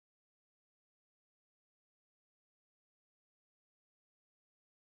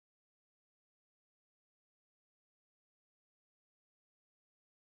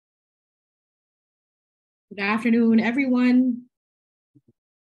Good afternoon, everyone.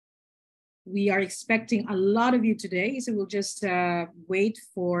 We are expecting a lot of you today, so we'll just wait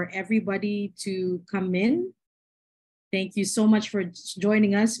for everybody to come in. Thank you so much for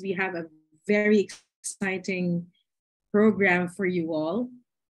joining us. We have a very exciting program for you all,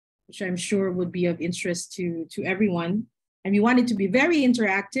 which I'm sure would be of interest to everyone. And we want it to be very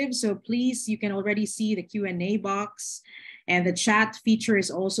interactive, so please, you can already see the Q&A box, and the chat feature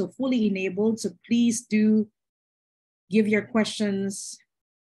is also fully enabled, so please do give your questions,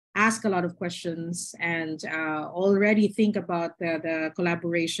 ask a lot of questions, and already think about the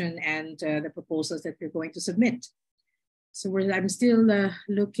collaboration and the proposals that we're going to submit. So I'm still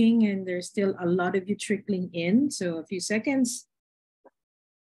looking, and there's still a lot of you trickling in, so a few seconds.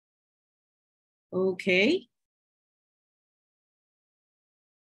 Okay.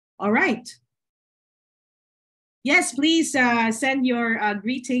 All right. Yes, please send your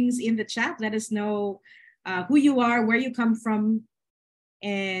greetings in the chat. Let us know who you are, where you come from,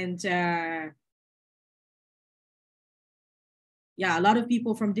 and yeah, a lot of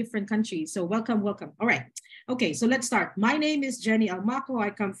people from different countries. So welcome, welcome. All right. Okay, so let's start. My name is Jenny Almaco.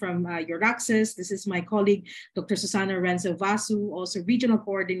 I come from EUR-ACCESS. This is my colleague, Dr. Susana Renzo Vasu, also regional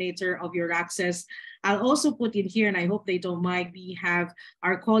coordinator of EUR-ACCESS. I'll also put in here, and I hope they don't mind, we have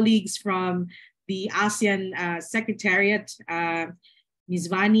our colleagues from the ASEAN Secretariat, Ms.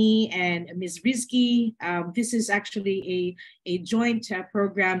 Vani and Ms. Rizki. This is actually a joint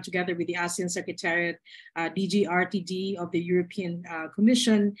program together with the ASEAN Secretariat, DG RTD of the European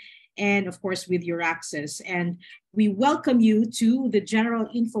Commission, and of course with EUR-ACCESS. And we welcome you to the general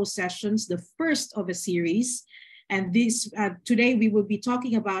info sessions, the first of a series. And this today we will be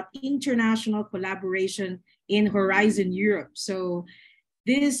talking about international collaboration in Horizon Europe. So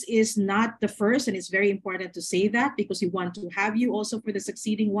this is not the first, and it's very important to say that because we want to have you also for the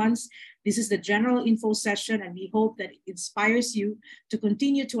succeeding ones. This is the general info session, and we hope that it inspires you to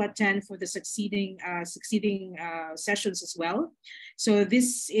continue to attend for the succeeding sessions as well. So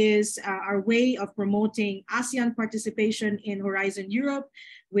this is our way of promoting ASEAN participation in Horizon Europe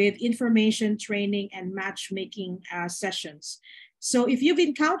with information, training, and matchmaking sessions. So if you've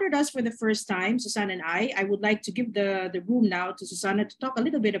encountered us for the first time, Susanna and I would like to give the room now to Susanna to talk a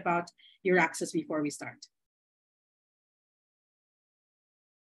little bit about EUR-ACCESS before we start.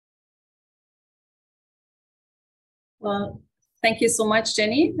 Well, thank you so much,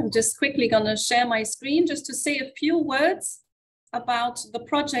 Jenny. I'm just quickly going to share my screen just to say a few words about the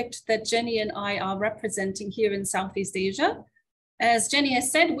project that Jenny and I are representing here in Southeast Asia. As Jenny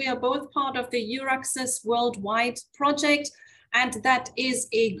has said, we are both part of the EUR-ACCESS Worldwide project, and that is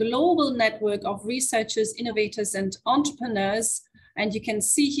a global network of researchers, innovators, and entrepreneurs. And you can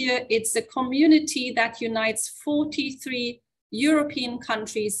see here, it's a community that unites 43 European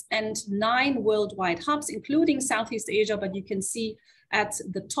countries and 9 worldwide hubs, including Southeast Asia. But you can see at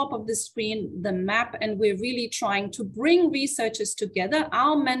the top of the screen, the map, and we're really trying to bring researchers together.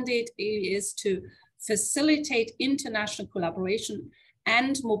 Our mandate is to facilitate international collaboration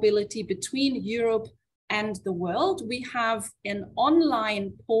and mobility between Europe and the world. We have an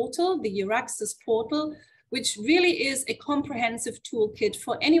online portal, the EUR-ACCESS portal, which really is a comprehensive toolkit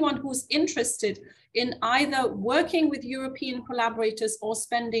for anyone who's interested in either working with European collaborators or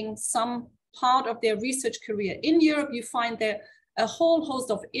spending some part of their research career in Europe. You find there a whole host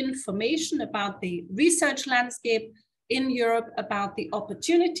of information about the research landscape in Europe, about the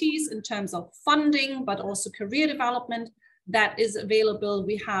opportunities in terms of funding, but also career development that is available.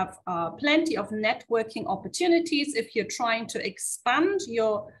 We have plenty of networking opportunities if you're trying to expand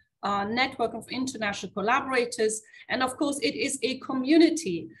your network of international collaborators. And of course, it is a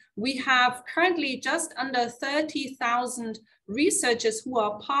community. We have currently just under 30,000 researchers who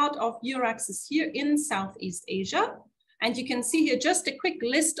are part of EUR-ACCESS here in Southeast Asia. And you can see here just a quick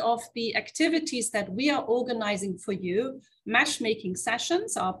list of the activities that we are organizing for you. Matchmaking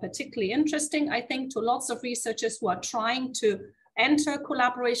sessions are particularly interesting, I think, to lots of researchers who are trying to enter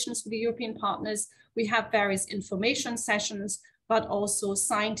collaborations with the European partners. We have various information sessions, but also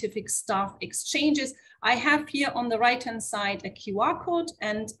scientific staff exchanges. I have here on the right-hand side a QR code,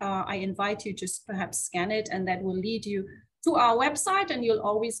 and I invite you just perhaps scan it, and that will lead you to our website, and you'll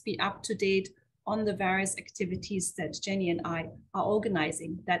always be up to date on the various activities that Jenny and I are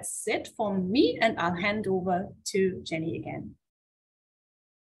organizing. That's it from me, and I'll hand over to Jenny again.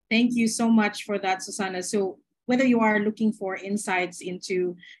 Thank you so much for that, Susanna. So whether you are looking for insights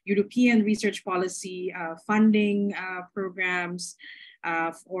into European research policy, funding programs,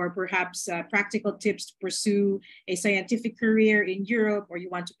 or perhaps practical tips to pursue a scientific career in Europe, or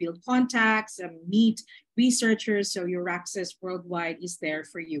you want to build contacts, meet researchers. So your access worldwide is there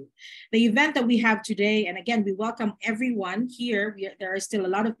for you. The event that we have today, and again, we welcome everyone here. There are still a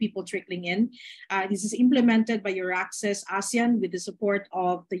lot of people trickling in. This is implemented by EURAXES ASEAN with the support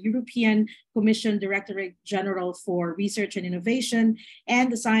of the European Commission Directorate General for Research and Innovation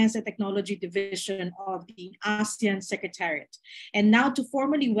and the Science and Technology Division of the ASEAN Secretariat. And now to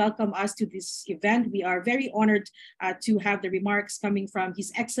formally welcome us to this event, we are very honored to have the remarks coming from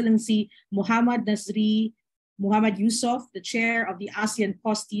His Excellency Muhammad Nazri Muhammad Yusuf, the chair of the ASEAN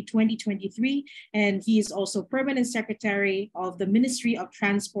COSTI 2023, and he is also permanent secretary of the Ministry of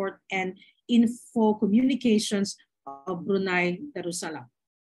Transport and Info Communications of Brunei Darussalam.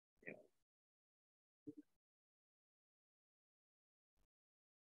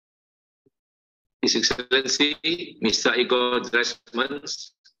 His Excellency Mr. Igor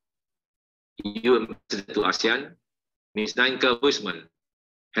Dresmans, EU Ambassador to ASEAN, Ms. Nainka Huisman,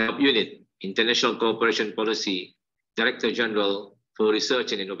 Head of Unit, International Cooperation Policy, Director General for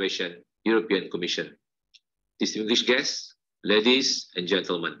Research and Innovation, European Commission. Distinguished guests, ladies and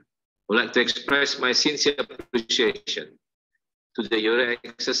gentlemen, I would like to express my sincere appreciation to the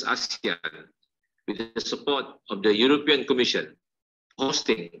EURAXES ASEAN with the support of the European Commission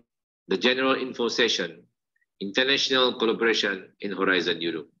hosting the General Info Session, International Collaboration in Horizon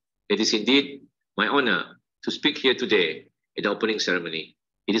Europe. It is indeed my honor to speak here today at the opening ceremony.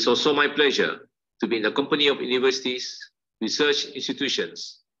 It is also my pleasure to be in the company of universities, research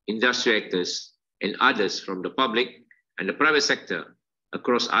institutions, industry actors, and others from the public and the private sector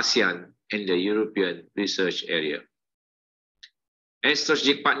across ASEAN and the European research area. As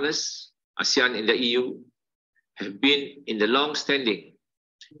strategic partners, ASEAN and the EU have been in the long-standing,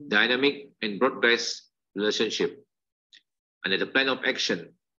 dynamic, and broad-based relationship. Under the plan of action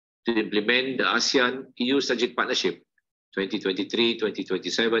to implement the ASEAN-EU Strategic Partnership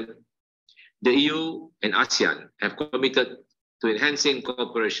 2023-2027, the EU and ASEAN have committed to enhancing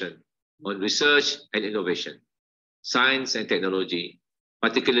cooperation on research and innovation, science and technology,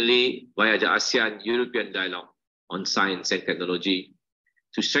 particularly via the ASEAN-European Dialogue on Science and Technology,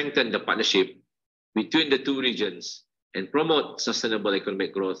 to strengthen the partnership between the two regions and promote sustainable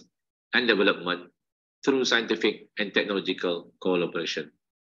economic growth and development through scientific and technological collaboration.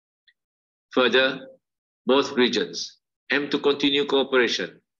 Further, both regions aim to continue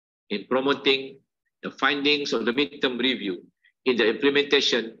cooperation in promoting the findings of the midterm review in the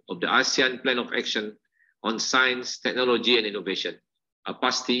implementation of the ASEAN Plan of Action on Science, Technology and Innovation,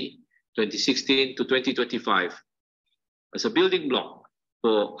 APASTI 2016 to 2025, as a building block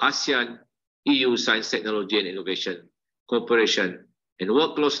for ASEAN-EU Science, Technology and Innovation cooperation, and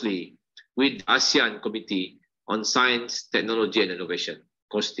work closely with the ASEAN Committee on Science, Technology and Innovation,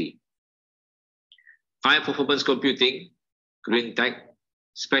 COSTI. High-performance computing, green tech,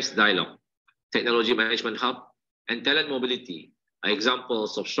 space dialogue, technology management hub, and talent mobility are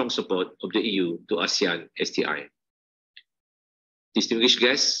examples of strong support of the EU to ASEAN STI. Distinguished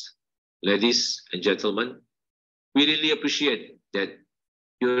guests, ladies and gentlemen, we really appreciate that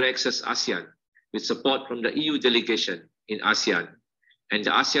EURAXES ASEAN, with support from the EU delegation in ASEAN and the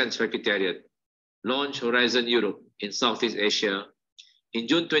ASEAN Secretariat, launched Horizon Europe in Southeast Asia in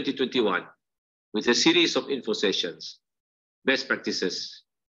June 2021 with a series of info sessions, best practices,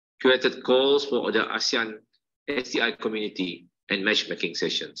 curated calls for the ASEAN STI community, and matchmaking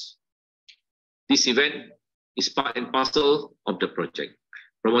sessions. This event is part and parcel of the project,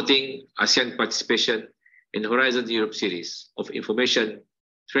 promoting ASEAN participation in Horizon Europe series of information,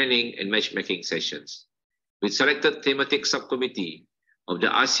 training, and matchmaking sessions, with selected thematic subcommittee of the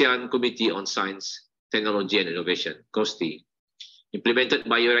ASEAN Committee on Science, Technology and Innovation, COSTI, implemented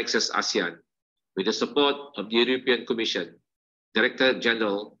by EURAXES ASEAN with the support of the European Commission, Director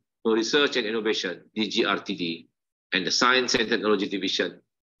General for Research and Innovation, DGRTD, and the Science and Technology Division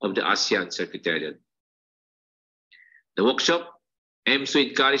of the ASEAN Secretariat. The workshop aims to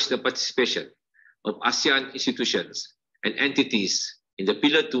encourage the participation of ASEAN institutions and entities in the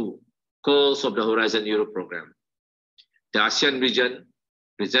Pillar 2 calls of the Horizon Europe program. The ASEAN region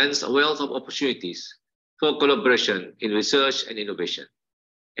presents a wealth of opportunities for collaboration in research and innovation,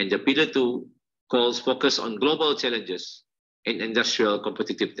 and the Pillar 2 calls focus on global challenges and industrial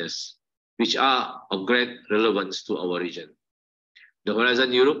competitiveness, which are of great relevance to our region. The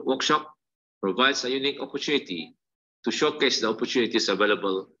Horizon Europe workshop provides a unique opportunity to showcase the opportunities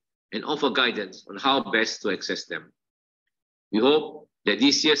available and offer guidance on how best to access them. We hope that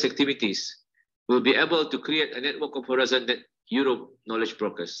this year's activities will be able to create a network of Horizon Europe knowledge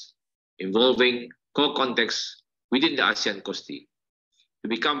brokers involving core contexts within the ASEAN COSTI to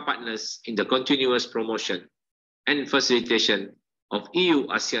become partners in the continuous promotion and facilitation of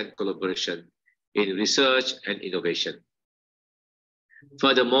EU-ASEAN collaboration in research and innovation.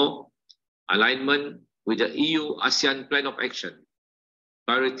 Furthermore, alignment with the EU-ASEAN Plan of Action,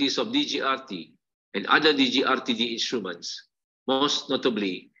 priorities of DGRT, and other DGRTD instruments, most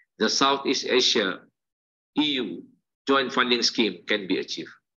notably the Southeast Asia EU Joint Funding Scheme, can be achieved.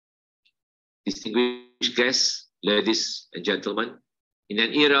 Distinguished guests, ladies and gentlemen, in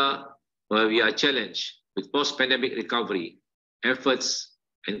an era where we are challenged with post-pandemic recovery, efforts,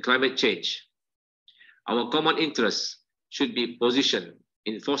 and climate change, our common interests should be positioned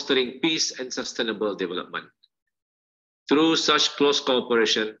in fostering peace and sustainable development. Through such close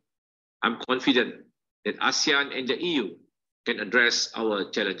cooperation, I'm confident that ASEAN and the EU can address our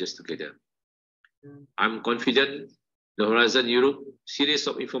challenges together. I'm confident the Horizon Europe series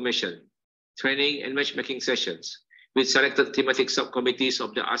of information, training, and matchmaking sessions with selected thematic subcommittees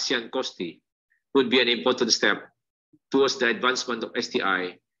of the ASEAN COSTI would be an important step towards the advancement of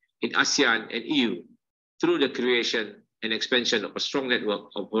STI in ASEAN and EU through the creation and expansion of a strong network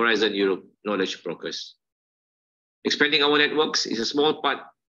of Horizon Europe knowledge brokers. Expanding our networks is a small part,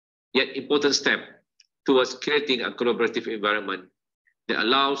 yet important step towards creating a collaborative environment that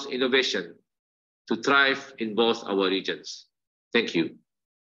allows innovation to thrive in both our regions. Thank you.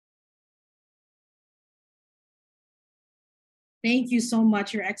 Thank you so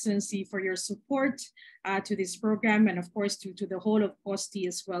much, Your Excellency, for your support to this program, and of course to the whole of COSTI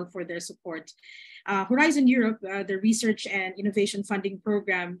as well for their support. Horizon Europe, the Research and Innovation Funding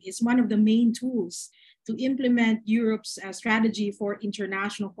Program, is one of the main tools to implement Europe's strategy for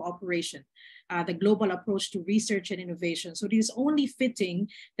international cooperation, the global approach to research and innovation. So it is only fitting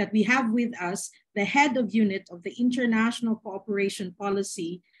that we have with us the head of unit of the International Cooperation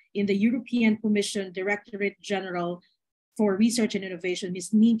Policy in the European Commission Directorate General for Research and Innovation,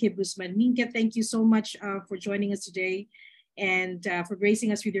 Ms. Nienke Busman. Nienke, thank you so much for joining us today and for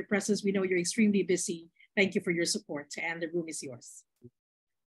gracing us with your presence. We know you're extremely busy. Thank you for your support, and the room is yours.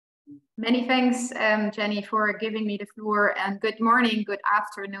 Many thanks, Jenny, for giving me the floor, and good morning, good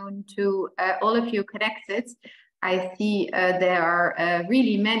afternoon to all of you connected. I see there are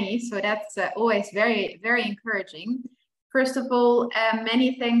really many, so that's always very, very encouraging. First of all,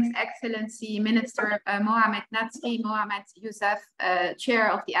 many thanks, Excellency Minister Mohamed Natsri Mohamed Youssef,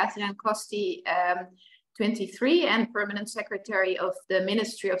 Chair of the ASEAN COSTI 23 and Permanent Secretary of the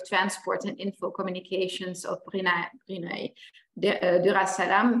Ministry of Transport and Info Communications of Brunei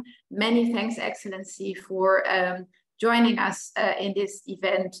Darussalam. Many thanks, Excellency, for joining us in this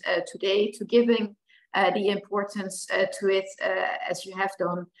event today, to giving the importance to it as you have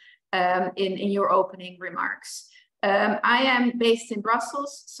done in your opening remarks. I am based in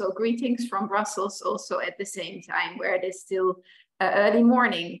Brussels, so greetings from Brussels also at the same time, where it is still early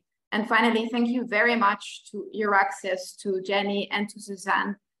morning. And finally, thank you very much to EUR-ACCESS, to Jenny and to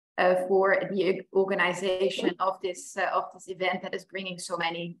Suzanne for the organization of this event that is bringing so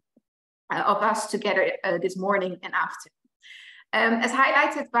many of us together this morning and afternoon. As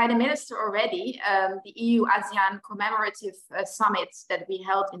highlighted by the Minister already, the EU-ASEAN commemorative summit that we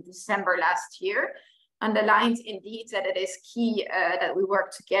held in December last year underlines indeed that it is key that we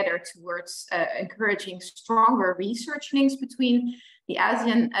work together towards encouraging stronger research links between the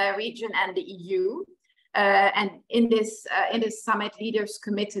ASEAN region and the EU. And in this summit, leaders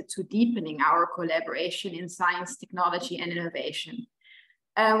committed to deepening our collaboration in science, technology, and innovation.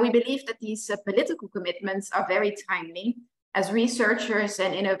 We believe that these political commitments are very timely, as researchers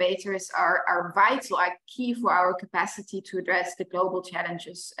and innovators are vital, are key for our capacity to address the global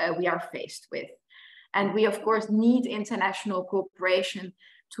challenges we are faced with. And we, of course, need international cooperation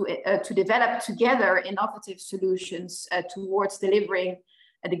to develop together innovative solutions towards delivering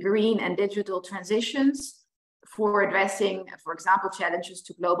the green and digital transitions for addressing, for example, challenges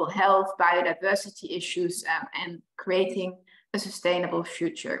to global health, biodiversity issues, and creating a sustainable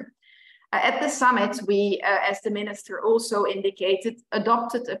future. At the summit, we, as the Minister also indicated,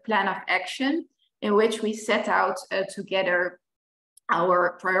 adopted a plan of action in which we set out together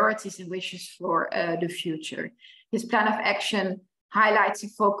our priorities and wishes for the future. This plan of action highlights a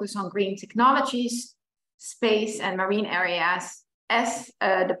focus on green technologies, space and marine areas as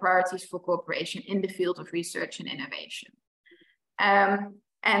the priorities for cooperation in the field of research and innovation.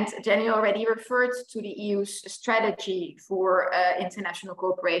 And Jenny already referred to the EU's strategy for international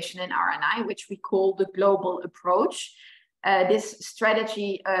cooperation in R&I, which we call the global approach. This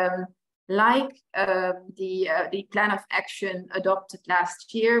strategy, like the plan of action adopted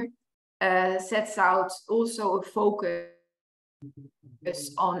last year, sets out also a focus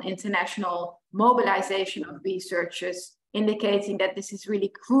on international mobilization of researchers, indicating that this is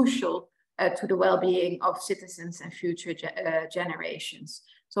really crucial to the well-being of citizens and future generations.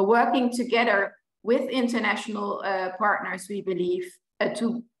 So working together with international partners, we believe,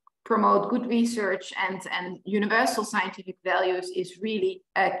 to promote good research and universal scientific values is really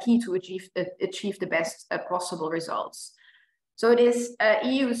key to achieve the best possible results. So this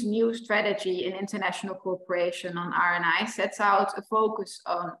EU's new strategy in international cooperation on RNI sets out a focus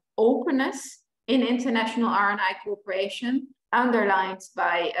on openness in international RNI cooperation, underlined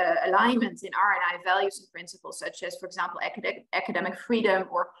by alignment in RNI values and principles, such as, for example, academic freedom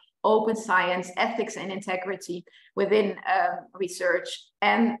or open science, ethics and integrity within research,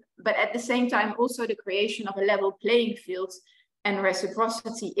 but at the same time also the creation of a level playing field and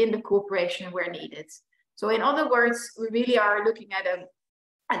reciprocity in the cooperation where needed. So in other words, we really are looking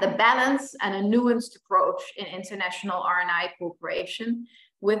at a balance and a nuanced approach in international RNI cooperation.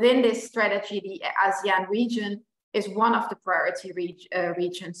 Within this strategy, the ASEAN region is one of the priority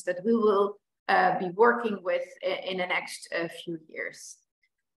regions that we will be working with in the next few years.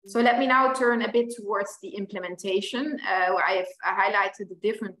 So let me now turn a bit towards the implementation, where I have highlighted the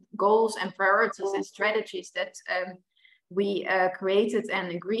different goals and priorities and strategies that we created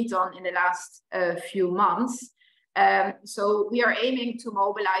and agreed on in the last few months. So we are aiming to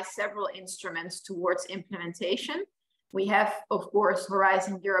mobilize several instruments towards implementation. We have, of course,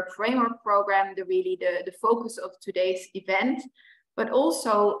 Horizon Europe Framework Program, the focus of today's event, but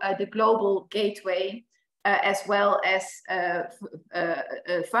also the Global Gateway, as well as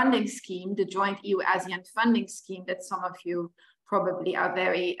a funding scheme, the joint EU-ASEAN funding scheme that some of you probably are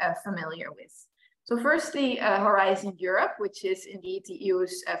very familiar with. So firstly, Horizon Europe, which is indeed the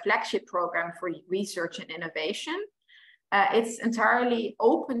EU's flagship program for research and innovation. It's entirely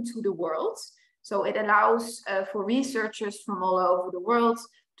open to the world. So it allows for researchers from all over the world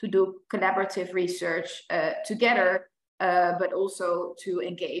to do collaborative research together, but also to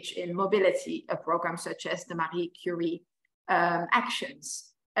engage in mobility programs such as the Marie Curie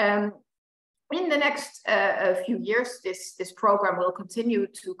actions. In the next few years, this program will continue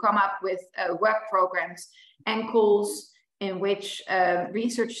to come up with work programs and calls in which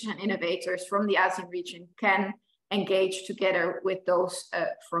researchers and innovators from the ASEAN region can engage together with those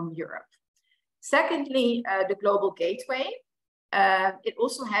from Europe. Secondly, the Global Gateway. It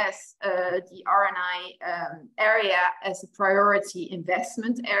also has the RNI area as a priority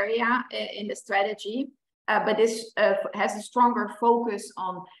investment area in the strategy, but this has a stronger focus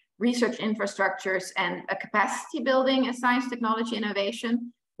on research infrastructures and capacity building in science, technology,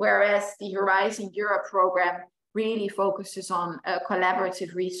 innovation, whereas the Horizon Europe program really focuses on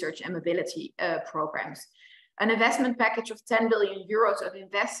collaborative research and mobility programs. An investment package of 10 billion euros of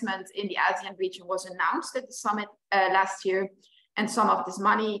investment in the ASEAN region was announced at the summit last year, and some of this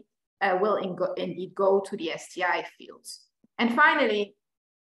money will indeed go to the STI fields. And finally,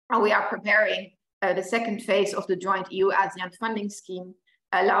 we are preparing the second phase of the joint EU-ASEAN funding scheme,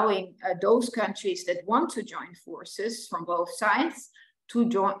 allowing those countries that want to join forces from both sides to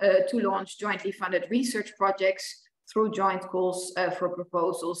launch jointly funded research projects through joint calls for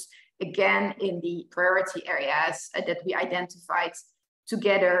proposals, again in the priority areas that we identified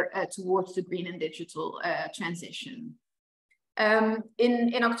together towards the green and digital transition.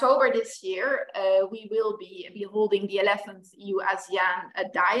 In October this year, we will be holding the 11th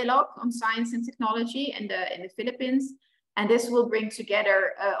EU-ASEAN dialogue on science and technology in the Philippines. And this will bring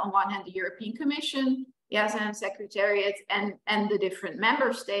together, on one hand, the European Commission, the ASEAN Secretariat, and the different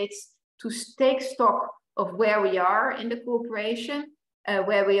member states to take stock of where we are in the cooperation,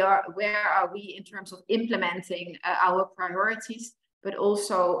 where are we in terms of implementing our priorities, but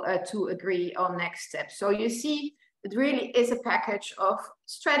also to agree on next steps. So you see, it really is a package of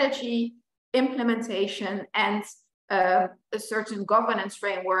strategy, implementation, and a certain governance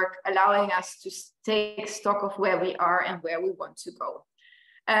framework, allowing us to take stock of where we are and where we want to go.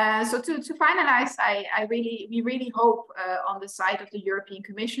 So to finalize, we really hope on the side of the European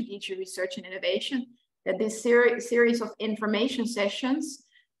Commission, DG Research and Innovation, that this series of information sessions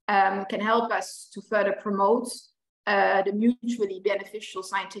can help us to further promote the mutually beneficial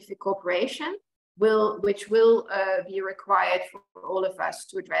scientific cooperation, which will be required for all of us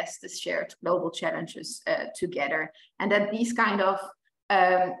to address the shared global challenges together. And that these kind of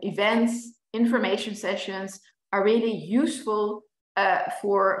events, information sessions are really useful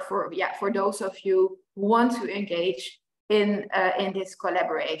for those of you who want to engage in this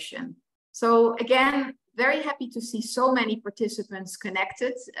collaboration. So again, very happy to see so many participants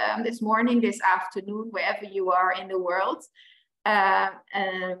connected this morning, this afternoon, wherever you are in the world.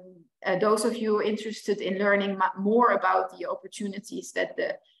 Those of you interested in learning more about the opportunities that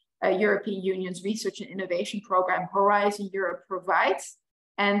the European Union's Research and Innovation Program Horizon Europe provides.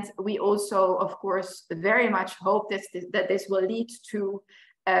 And we also, of course, very much hope that this will lead to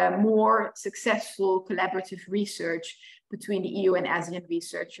more successful collaborative research between the EU and ASEAN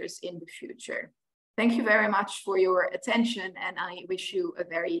researchers in the future. Thank you very much for your attention, and I wish you a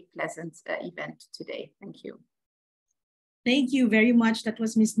very pleasant event today. Thank you. Thank you very much. That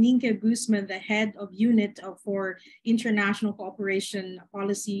was Ms. Nienke Guzman, the head of unit for international cooperation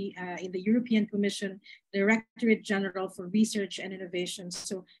policy in the European Commission, Directorate General for Research and Innovation.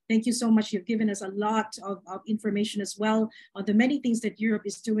 So thank you so much. You've given us a lot of information as well on the many things that Europe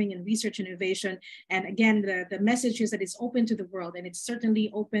is doing in research and innovation. And again, the message is that it's open to the world, and it's certainly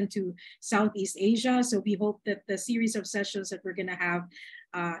open to Southeast Asia. So we hope that the series of sessions that we're going to have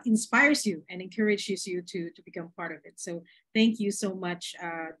inspires you and encourages you to become part of it. So thank you so much,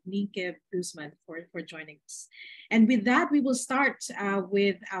 Nienke Guzman, for joining us. And with that, we will start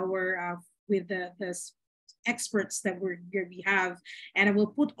with our with the experts that we have, and I will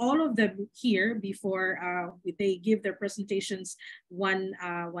put all of them here before they give their presentations one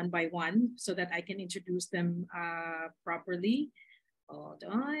by one, so that I can introduce them properly. Hold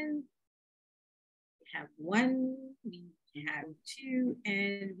on. We have one. We have two,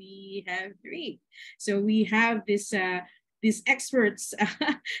 and we have three. So we have these experts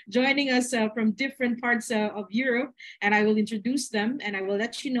joining us from different parts of Europe, and I will introduce them, and I will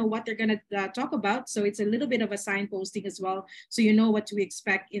let you know what they're going to talk about. So it's a little bit of a signposting as well, so you know what to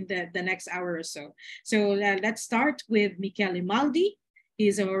expect in the next hour or so. So let's start with Michele Maldi.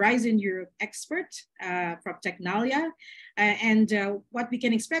 He's a Horizon Europe expert from Technalia. And what we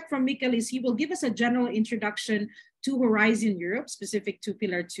can expect from Michele is he will give us a general introduction to Horizon Europe, specific to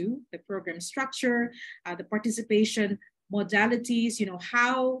Pillar 2, the program structure, the participation modalities,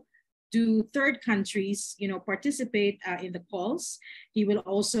 how do third countries, participate in the calls. He will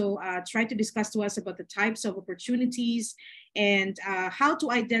also try to discuss to us about the types of opportunities and how to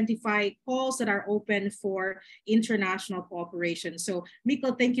identify calls that are open for international cooperation. So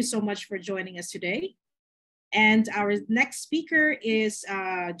Michele, thank you so much for joining us today. And our next speaker is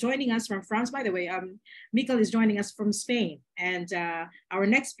joining us from France. By the way, Michele is joining us from Spain. And our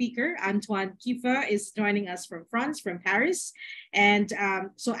next speaker, Antoine Kiefer, is joining us from France, from Paris. And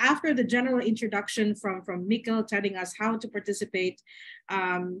so after the general introduction from Michele telling us how to participate,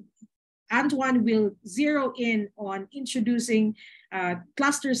 Antoine will zero in on introducing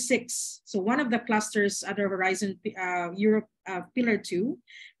Cluster 6. So one of the clusters under Horizon Europe Pillar 2,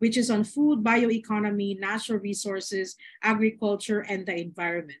 which is on food, bioeconomy, natural resources, agriculture, and the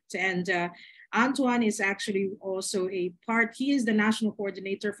environment. And Antoine is actually also he is the national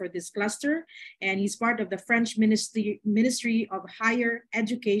coordinator for this cluster, and he's part of the French Ministry of Higher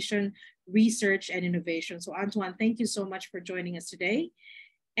Education, Research, and Innovation. So Antoine, thank you so much for joining us today.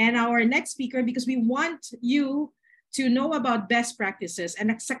 And our next speaker, because we want you to know about best practices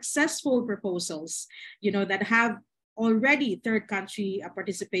and successful proposals, that have already third country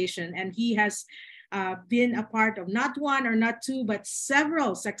participation. And he has been a part of not one or not two, but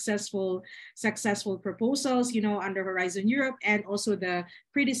several successful proposals, under Horizon Europe and also the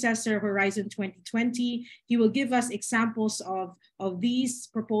predecessor Horizon 2020. He will give us examples of these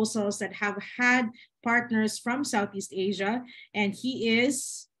proposals that have had partners from Southeast Asia. And he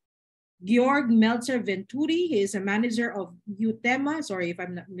is Georg Meltzer-Venturi. He is a manager of UTEMA, sorry if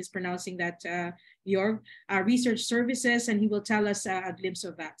I'm not mispronouncing that, Georg, Research Services, and he will tell us a glimpse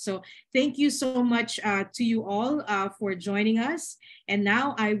of that. So thank you so much to you all for joining us. And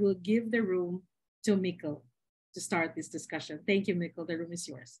now I will give the room to Michele to start this discussion. Thank you, Michele. The room is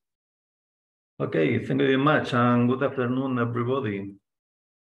yours. Okay, thank you very much, and good afternoon, everybody.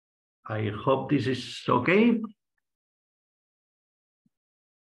 I hope this is okay.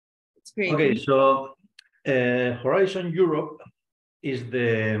 It's great. Okay, so Horizon Europe is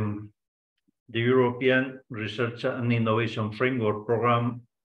the European Research and Innovation Framework Program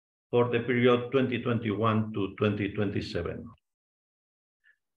for the period 2021 to 2027.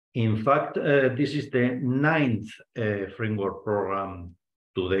 In fact, this is the 9th framework program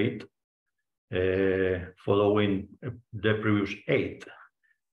to date, following the previous 8.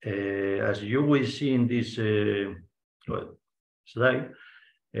 As you will see in this slide,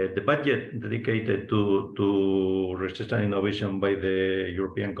 the budget dedicated to research and innovation by the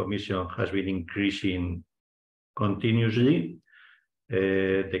European Commission has been increasing continuously.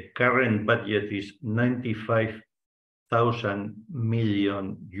 The current budget is 95,000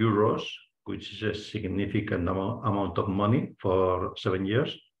 million euros, which is a significant amount of money for 7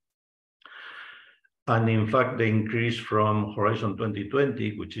 years. And in fact, the increase from Horizon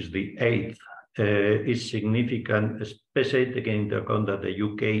 2020, which is the 8th, is significant, especially taking into account that the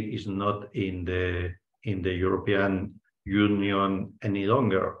UK is not in the European Union any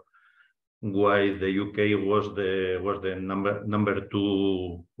longer. while the UK was the number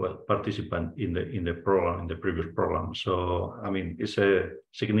two participant in the program, in the previous program. So I mean, it's a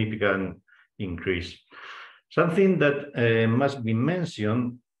significant increase. Something that must be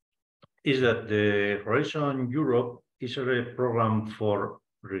mentioned is that the Horizon Europe is a program for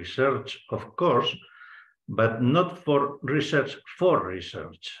research, of course, but not for research,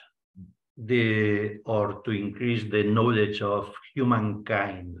 or to increase the knowledge of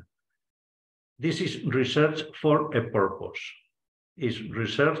humankind. This is research for a purpose. It's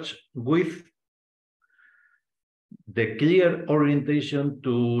research with the clear orientation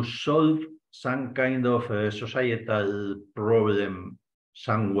to solve some kind of a societal problem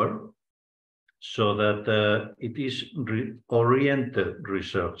somewhere, so that it is oriented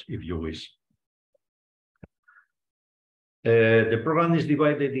research, if you wish. The program is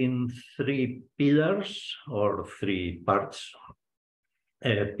divided in 3 pillars or 3 parts.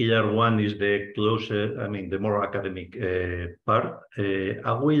 Pillar 1 is the closer, I mean, the more academic part.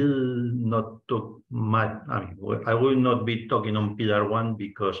 I will not talk much, I will not be talking on Pillar 1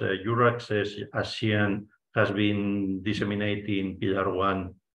 because EU-ASEAN ASEAN has been disseminating Pillar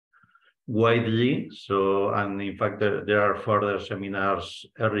 1 widely. So, and in fact, there are further seminars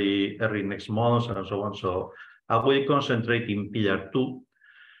every next month and so on. So I will concentrate in Pillar 2,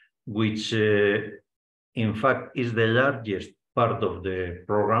 which in fact is the largest part of the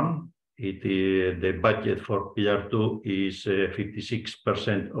program. The budget for Pillar 2 is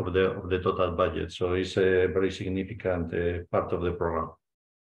 56% of the total budget. So it's a very significant part of the program.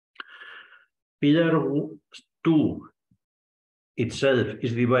 Pillar 2 itself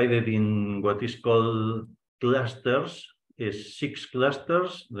is divided in what is called clusters. Is 6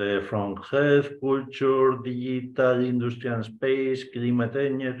 clusters, from health, culture, digital, industry and space, climate,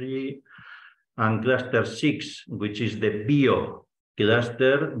 energy, and cluster 6, which is the bio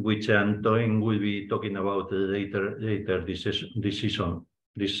cluster, which Antoine will be talking about later this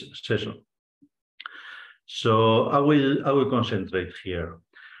session. So I will concentrate here.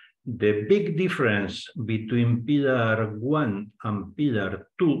 The big difference between Pillar 1 and Pillar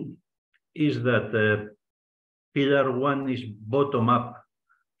 2 is that Pillar 1 is bottom-up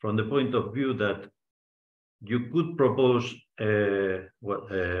from the point of view that you could propose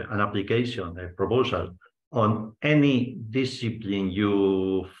an application, a proposal on any discipline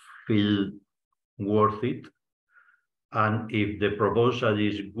you feel worth it. And if the proposal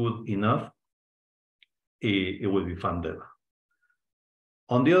is good enough, it will be funded.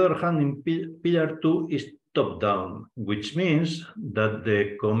 On the other hand, in Pillar 2 is top-down, which means that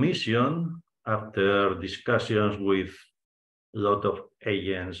the Commission, after discussions with a lot of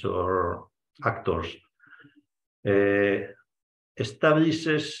agents or actors,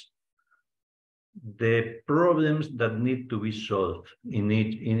 establishes the problems that need to be solved in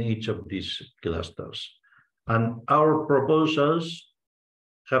each of these clusters. And our proposals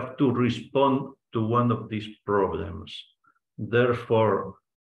have to respond to one of these problems. Therefore,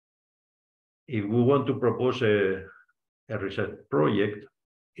 if we want to propose a research project,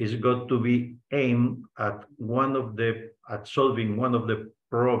 it's got to be aimed at solving one of the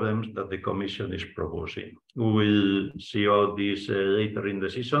problems that the Commission is proposing. We will see all this later in the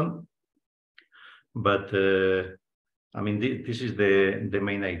session, but I mean, this is the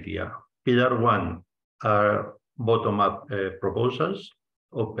main idea. Pillar 1 are bottom-up proposals,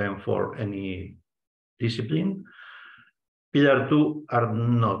 open for any discipline. Pillar 2 are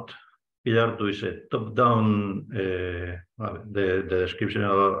not. Pillar 2 is a top-down, the description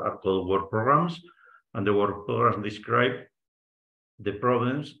are called work programs, and the work programs describe the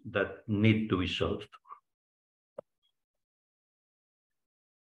problems that need to be solved.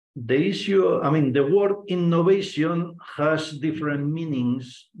 The issue, I mean, the word innovation has different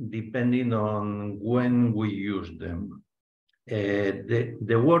meanings depending on when we use them.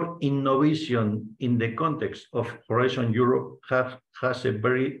 The word innovation in the context of Horizon Europe has a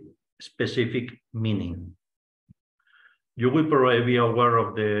very specific meaning. You will probably be aware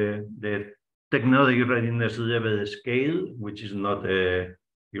of the technology readiness level scale, which is not a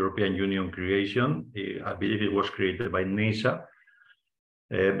European Union creation. I believe it was created by NASA.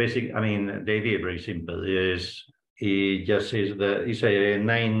 I mean, the idea is very simple. It just says that it's a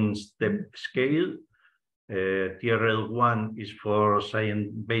 9-step scale. TRL 1 is for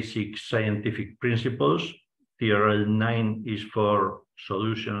basic scientific principles. TRL 9 is for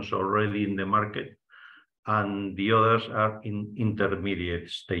solutions already in the market. And the others are in intermediate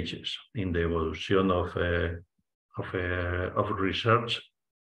stages in the evolution of research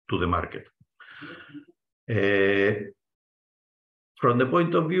to the market. From the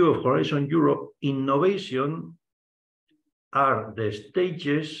point of view of Horizon Europe, innovation are the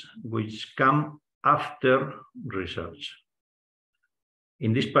stages which come after research.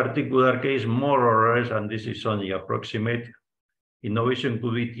 In this particular case, more or less, and this is only approximate, innovation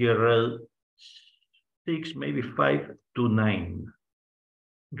could be TRL 6, maybe 5 to 9.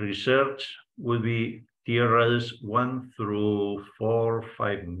 Research will be TRLs 1 through 4,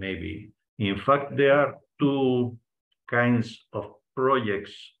 5, maybe. In fact, there are two kinds of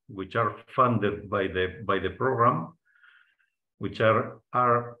projects which are funded by the program, which are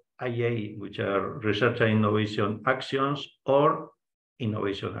RIA, which are Research and Innovation Actions, or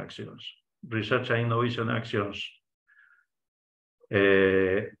Innovation Actions. Research and Innovation Actions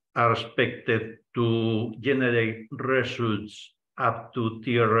are expected to generate results up to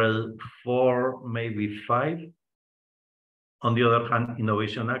TRL 4, maybe 5. On the other hand,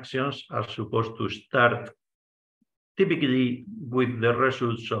 Innovation Actions are supposed to start typically with the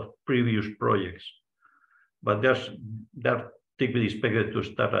results of previous projects, but they're typically expected to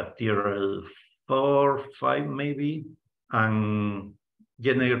start at TRL 4, 5 maybe, and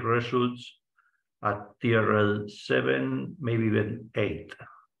generate results at TRL 7, maybe even 8.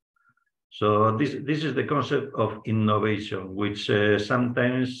 So this is the concept of innovation, which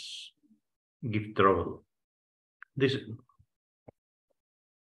sometimes give trouble.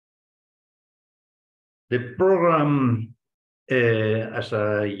 The program, as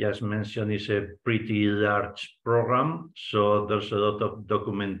I just mentioned, is a pretty large program, so there's a lot of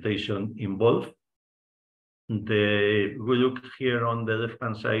documentation involved. We look here on the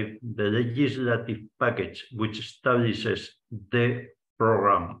left-hand side, the legislative package which establishes the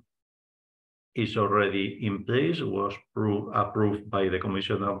program is already in place, was approved by the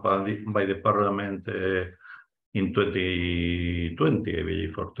Commission and by the Parliament in 2020, I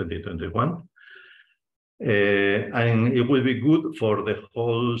believe, or 2021. And it will be good for the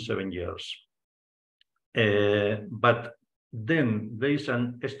whole 7 years. But then there is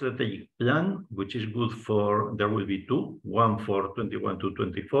a strategic plan, which is good for, there will be two, one for 21 to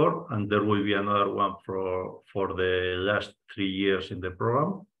 24, and there will be another one for the last 3 years in the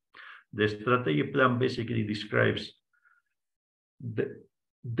program. The strategic plan basically describes the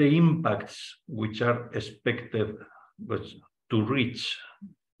impacts which are expected to reach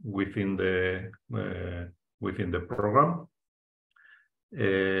within the program.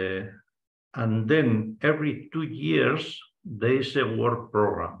 And then every 2 years, there is a work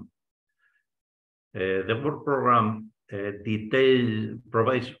program. The work program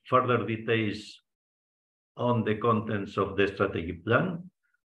provides further details on the contents of the strategic plan.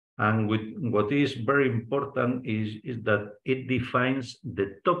 And what is very important is that it defines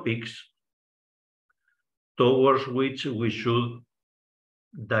the topics towards which we should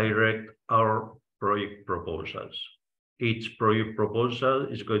direct our project proposals. Each project proposal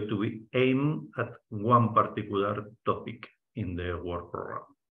is going to be aimed at one particular topic in the work program.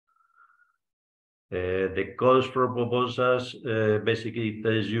 The calls for proposals basically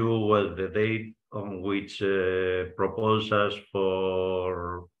tells you well the date on which proposals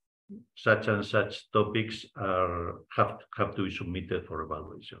for such and such topics have to be submitted for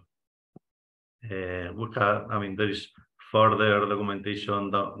evaluation. There is further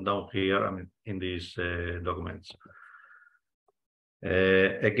documentation down here, in these documents.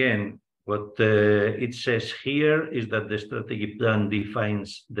 Again, what it says here is that the strategic plan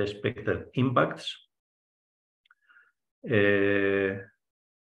defines the expected impacts.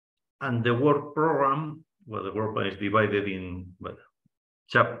 And the work program, well, the work program is divided in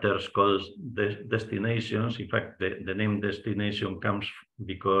chapters called destinations. In fact, the name destination comes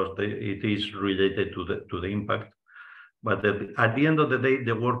because it is related to the impact. But at the end of the day,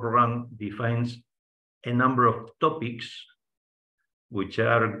 the work program defines a number of topics which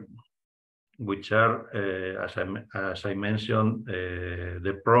are as I mentioned,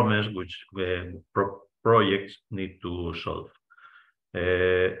 the promise which projects need to solve.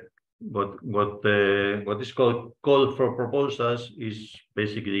 What is called call for proposals is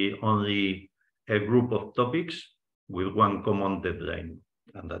basically only a group of topics with one common deadline,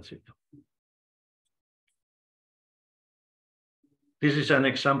 and that's it. This is an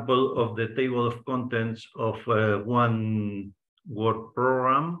example of the table of contents of one work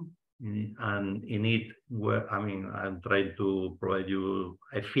program, and in it, I'm trying to provide you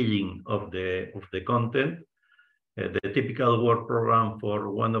a feeling of the content. The typical work program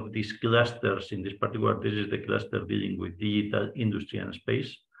for one of these clusters, in this particular, this is the cluster dealing with digital, industry, and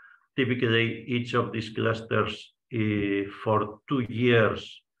space. Typically, each of these clusters for 2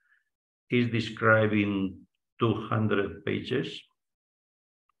 years is describing 200 pages,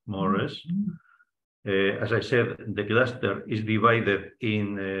 more or less. As I said, the cluster is divided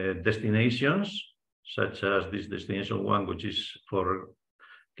in destinations, such as this destination one, which is for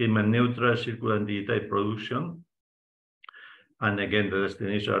climate neutral, circular and digital production. And again, the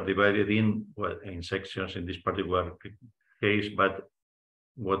destinations are divided in, well, in sections in this particular case, but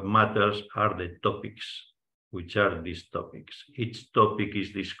what matters are the topics. Which are these topics? Each topic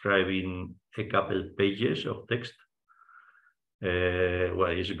is described in a couple pages of text. Well,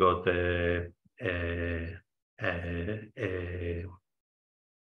 it's got a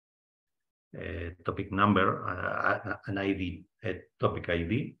topic number, an ID, a topic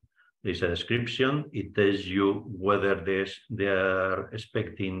ID. There's a description. It tells you whether they are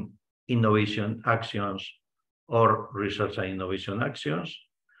expecting innovation actions or research and innovation actions.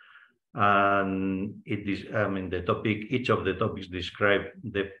 And it is, the topic, each of the topics describe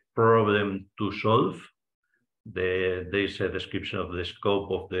the problem to solve. There's a description of the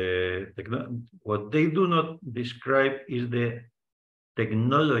scope of the technology. What they do not describe is the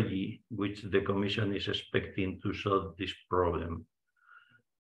technology which the Commission is expecting to solve this problem.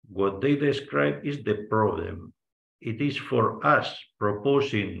 What they describe is the problem. It is for us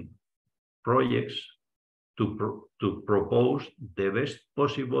proposing projects to propose the best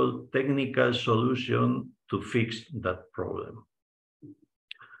possible technical solution to fix that problem.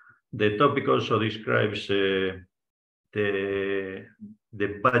 The topic also describes the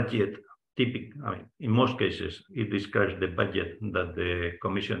budget. In most cases, it describes the budget that the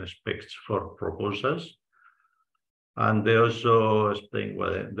Commission expects for proposals. And they also explain,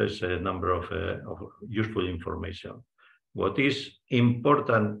 well, there's a number of useful information. What is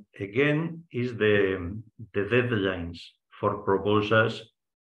important, again, is the deadlines for proposals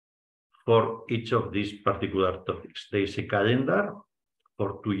for each of these particular topics. There is a calendar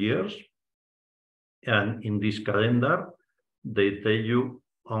for 2 years. And in this calendar, they tell you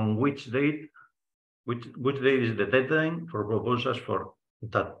on which date, which date is the deadline for proposals for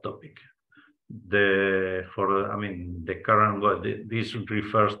that topic. The current, well, this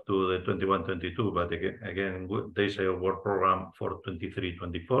refers to the 21-22, but again, there's a work program for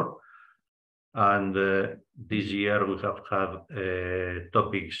 23-24. And this year we have had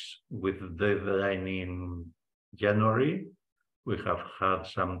topics with deadline in January. We have had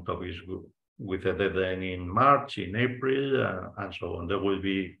some topics with a deadline in March, in April, and so on. There will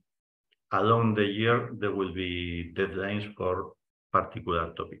be, along the year, there will be deadlines for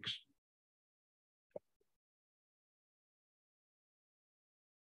particular topics.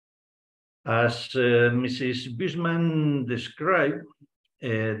 As Mrs. Bushman described,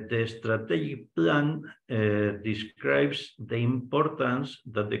 the strategic plan describes the importance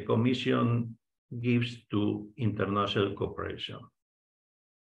that the Commission gives to international cooperation.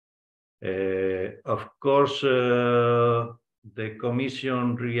 Of course, the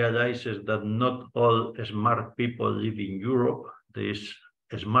Commission realizes that not all smart people live in Europe. There's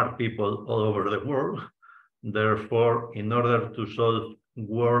smart people all over the world. Therefore, in order to solve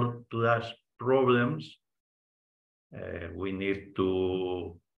world-class problems, we need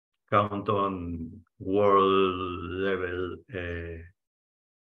to count on world-level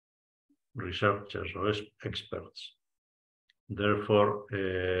researchers or experts. Therefore,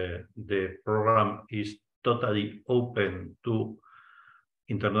 the program is totally open to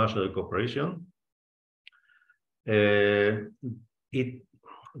international cooperation.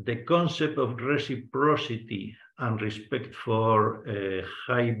 The concept of reciprocity and respect for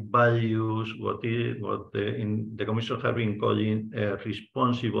high values, what in the Commission have been calling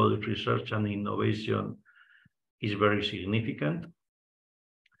responsible research and innovation, is very significant.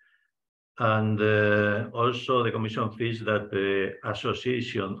 And also the Commission feels that the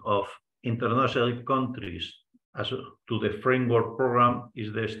association of international countries to the framework program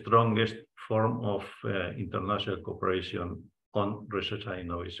is the strongest form of international cooperation on research and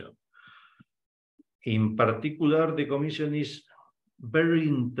innovation. In particular, the Commission is very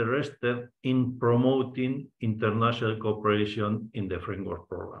interested in promoting international cooperation in the framework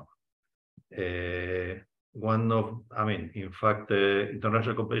program. In fact,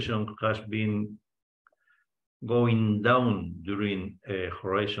 international cooperation has been going down during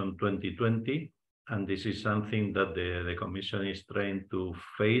Horizon 2020, and this is something that the Commission is trying to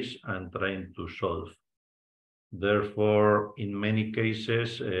face and trying to solve. Therefore, in many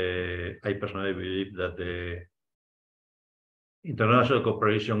cases, I personally believe that the international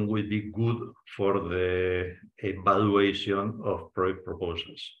cooperation will be good for the evaluation of project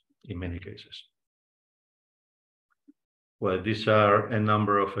proposals in many cases. Well, these are a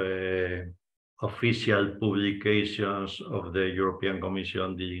number of official publications of the European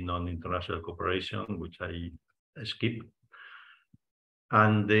Commission dealing on international cooperation, which I skip.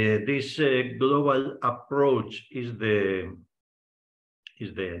 And this global approach is the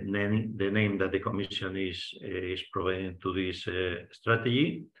is the name that the Commission is providing to this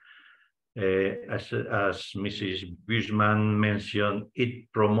strategy. As Mrs. Bushman mentioned,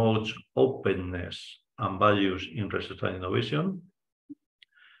 it promotes openness and values in research and innovation.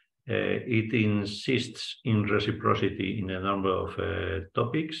 It insists in reciprocity in a number of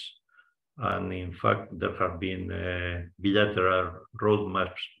topics. And in fact, there have been bilateral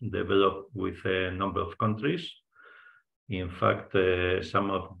roadmaps developed with a number of countries. In fact, some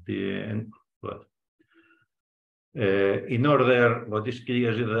of the, what is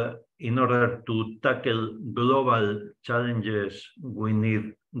clear is that in order to tackle global challenges, we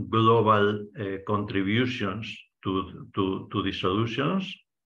need global contributions to the solutions.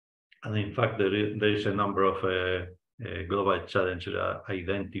 And in fact, there is a number of global challenges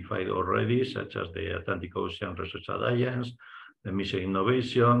identified already, such as the Atlantic Ocean Research Alliance, the Mission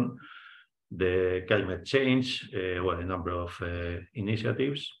Innovation, the climate change, well, a number of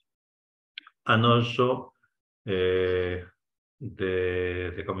initiatives. And also, the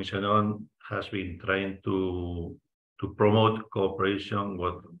Commission has been trying to promote cooperation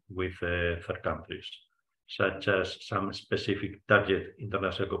with third countries, such as some specific target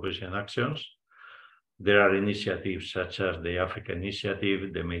international cooperation actions. There are initiatives such as the Africa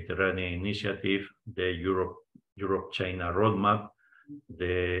Initiative, the Mediterranean Initiative, the Europe-China Roadmap,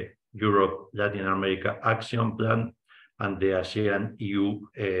 the Europe-Latin America Action Plan, and the ASEAN-EU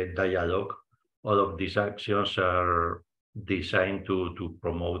Dialogue. All of these actions are designed to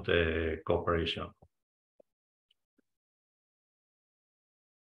promote cooperation.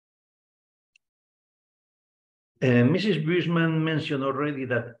 Mrs. Bushman mentioned already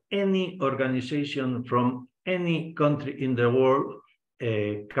that any organization from any country in the world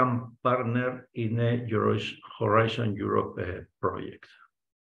can partner in a Horizon Europe project.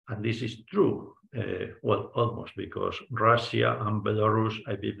 And this is true, well, almost, because Russia and Belarus,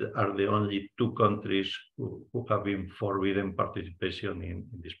 I believe, are the only two countries who have been forbidden participation in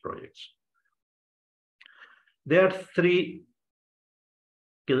these projects. There are three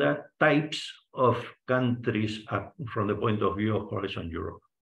types of countries from the point of view of Horizon Europe.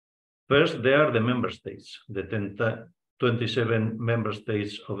 First, there are the member states, the 27 member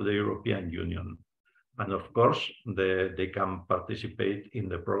states of the European Union. And of course, they can participate in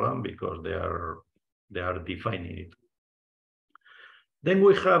the program because they are defining it. Then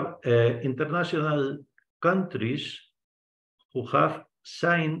we have international countries who have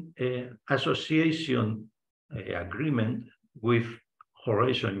signed an association agreement with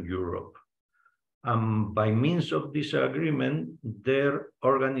Horizon Europe. And by means of this agreement, their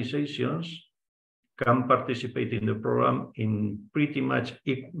organizations can participate in the program in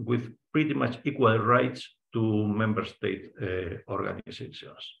with pretty much equal rights to member state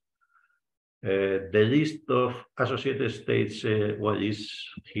organizations. The list of associated states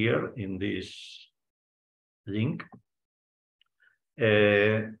is here in this link.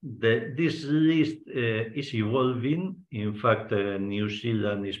 This list is evolving. In fact, New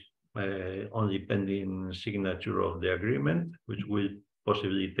Zealand is only pending signature of the agreement, which will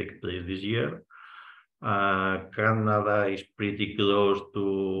possibly take place this year. Canada is pretty close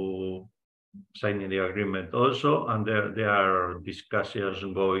to signing the agreement also, and there are discussions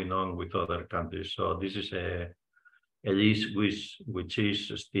going on with other countries. So this is a list which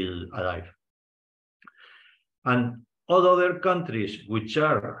is still alive. And all other countries which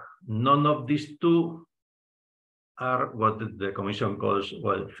are none of these two are what the Commission calls,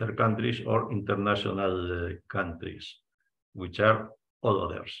 well, third countries or international countries, which are all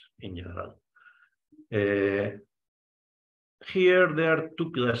others in general. Here there are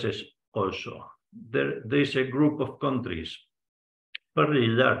two classes also. There is a group of countries, fairly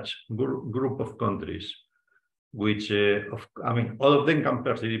large group of countries, which, all of them can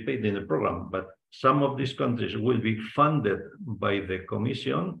participate in the program, but some of these countries will be funded by the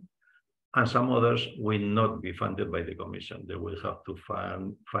Commission, and some others will not be funded by the Commission. They will have to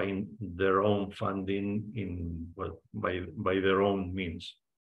find their own funding by their own means.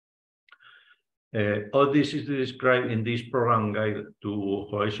 All this is described in this program guide to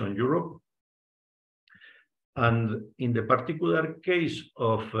Horizon Europe. And in the particular case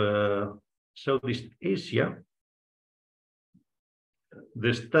of Southeast Asia,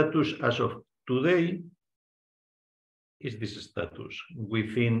 the status as of today is this status.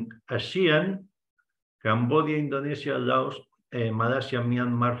 Within ASEAN, Cambodia, Indonesia, Laos, Malaysia,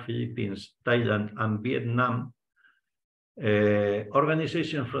 Myanmar, Philippines, Thailand, and Vietnam,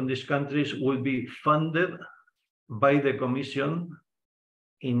 organizations from these countries will be funded by the Commission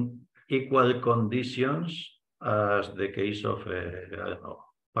in equal conditions as the case of,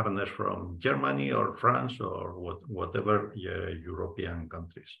 partners from Germany or France or whatever European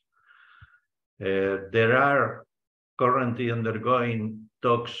countries. There are currently undergoing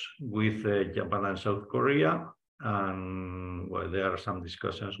talks with Japan and South Korea, and well, there are some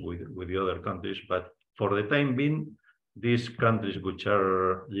discussions with the other countries, but for the time being, these countries which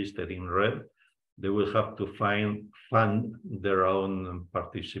are listed in red, they will have to fund their own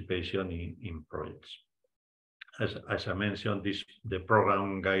participation in projects. As I mentioned, the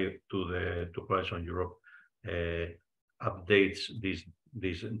program guide to Horizon Europe updates this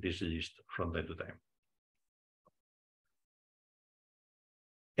list from time to time.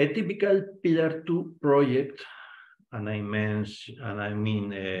 A typical Pillar 2 project, and I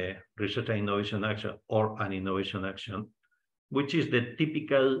mean research and innovation action or an innovation action, which is the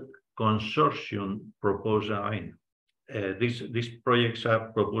typical consortium proposal. I mean, these projects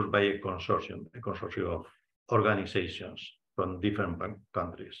are proposed by a consortium of organizations from different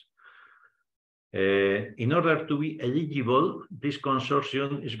countries. In order to be eligible, this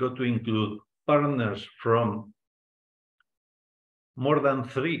consortium is going to include partners from more than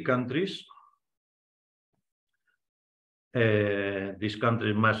 3 countries. These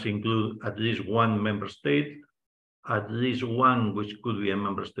countries must include at least 1 member state, at least 1 which could be a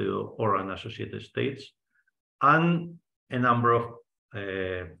member state or an associated states, and a number of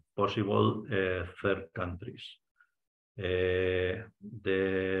possible third countries. The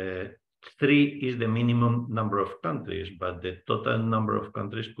 3 is the minimum number of countries, but the total number of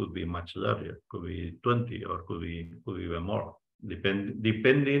countries could be much larger, could be 20 or could be even more,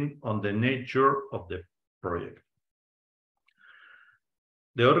 depending on the nature of the project.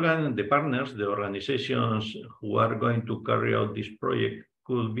 The partners, the organizations who are going to carry out this project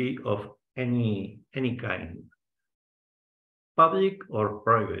could be of any kind, public or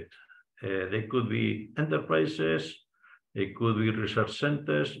private. They could be enterprises, they could be research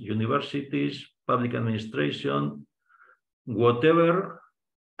centers, universities, public administration, whatever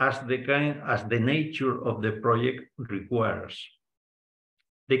as the nature of the project requires.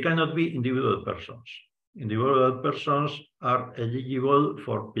 They cannot be individual persons. Individual persons are eligible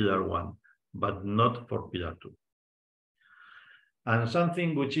for Pillar 1, but not for Pillar 2. And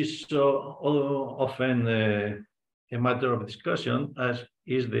something which is so often a matter of discussion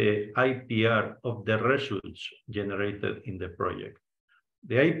is the IPR of the results generated in the project.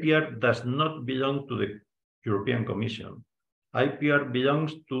 The IPR does not belong to the European Commission. IPR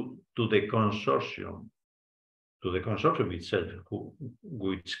belongs to the consortium, itself,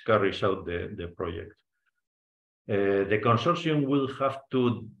 which carries out the project. The consortium will have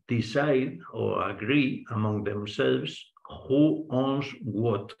to decide or agree among themselves who owns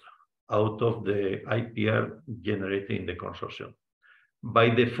what out of the IPR generated in the consortium. By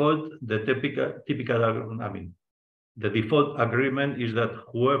default, the default agreement is that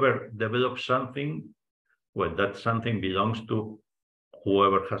whoever develops something, well, that something belongs to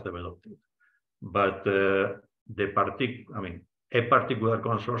whoever has developed it. But a particular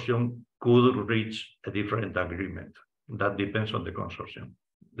consortium could reach a different agreement. That depends on the consortium.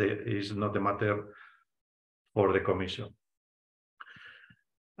 It is not a matter for the Commission.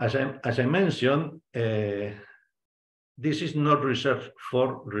 As I mentioned, this is not research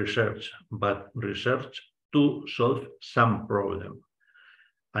for research, but research to solve some problem.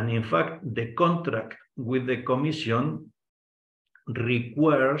 And in fact, the contract with the Commission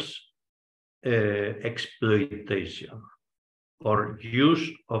requires exploitation or use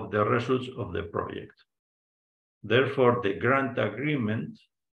of the results of the project. Therefore, the grant agreement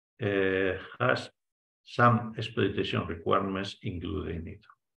has some exploitation requirements included in it.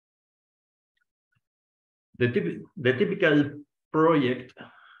 The typical project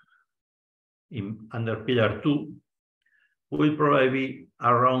under Pillar 2 will probably be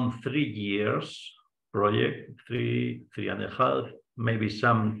around 3 years project, 3.5, maybe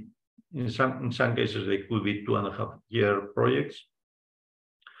in some cases they could be 2.5-year projects,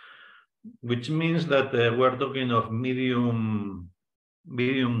 which means that we're talking of medium-term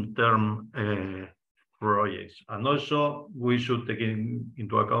projects. And also we should take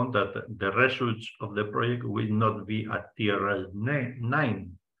into account that the results of the project will not be at TRL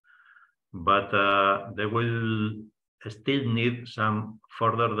 9, but they will still need some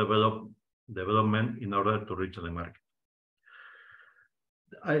further development in order to reach the market.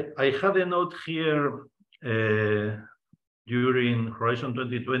 I had a note here during Horizon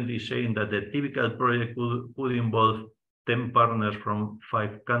 2020 saying that the typical project could involve 10 partners from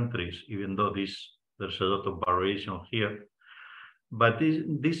 5 countries, even though there's a lot of variation here. But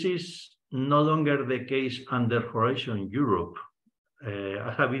this is no longer the case under Horizon Europe.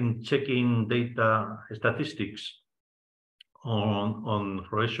 I have been checking data statistics on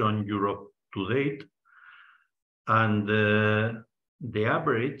Horizon Europe to date, and the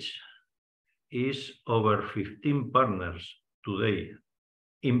average is over 15 partners today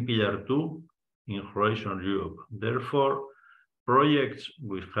in Pillar 2 in Horizon Europe. Therefore, projects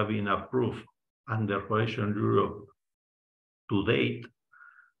which have been approved under Horizon Europe to date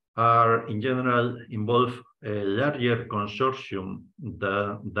are in general involve a larger consortium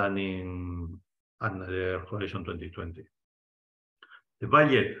than in under Horizon 2020. The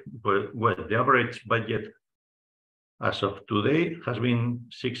budget, well, the average budget as of today has been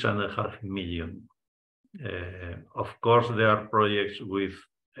 6.5 million. Of course, there are projects with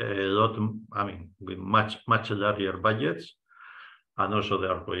a lot, with much larger budgets, and also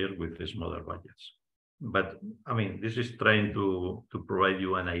there are projects with smaller budgets. But this is trying to provide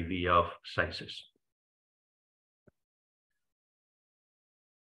you an idea of sizes.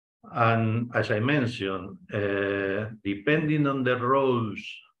 And as I mentioned, depending on the roles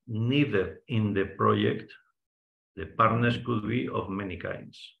needed in the project, the partners could be of many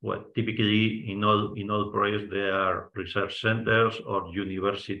kinds. Well, typically in all projects there are research centers or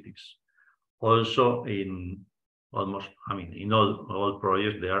universities. Also in in all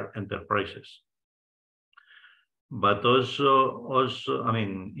projects there are enterprises. But also,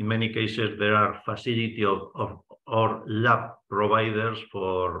 in many cases there are facility or lab providers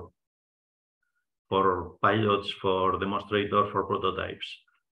for pilots, for demonstrators, for prototypes.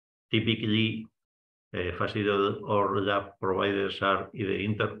 Typically, facility or lab providers are either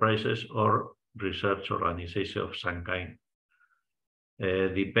enterprises or research organizations of some kind.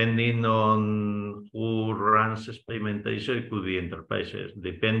 Depending on who runs experimentation, it could be enterprises.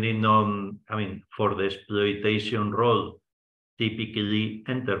 Depending on, for the exploitation role, typically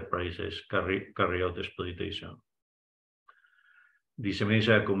enterprises carry out exploitation.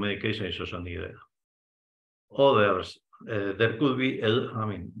 Dissemination and communication is also needed. Others, there could be,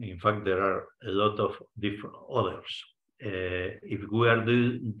 in fact, there are a lot of different others. If we are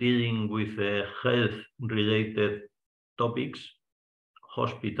dealing with health-related topics,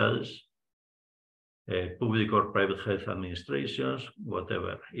 hospitals, public or private health administrations,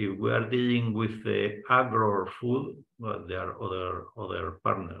 whatever. If we are dealing with agro or food, well, there are other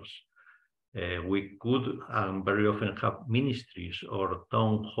partners. We could very often have ministries or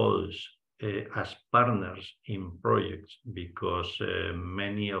town halls as partners in projects, because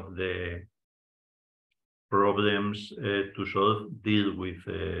many of the problems to solve deal with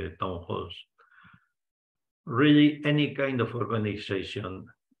town halls. Really, any kind of organization,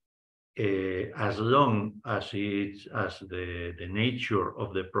 as long as the nature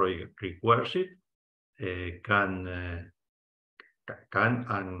of the project requires it, can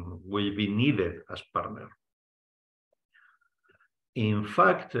and will be needed as partner. In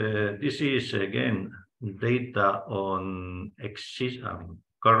fact, this is again data on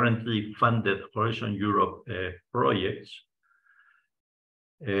currently funded Horizon Europe projects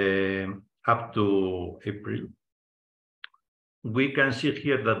up to April. We can see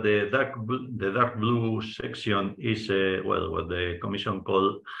here that the dark blue section is what the Commission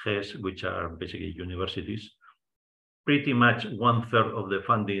called HES, which are basically universities. Pretty much 1/3 of the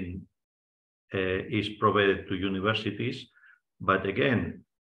funding is provided to universities, but again,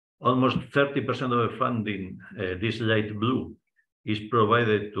 almost 30% of the funding, this light blue, is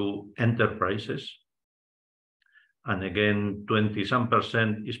provided to enterprises. And again,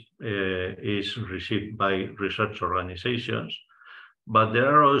 20-some% is received by research organizations. But there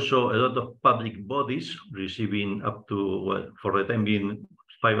are also a lot of public bodies receiving up to, well, for the time being,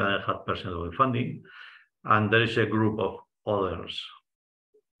 5.5% of the funding. And there is a group of others.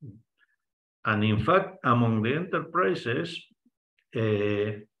 And in fact, among the enterprises,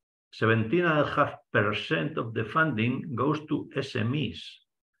 17.5% of the funding goes to SMEs,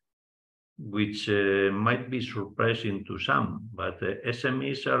 which might be surprising to some, but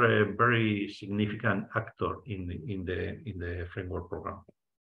SMEs are a very significant actor in the framework program.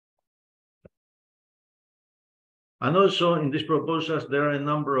 And also in these proposals, there are a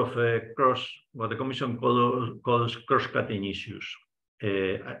number of what the Commission calls cross-cutting issues.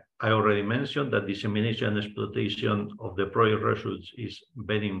 I already mentioned that dissemination and exploitation of the project results is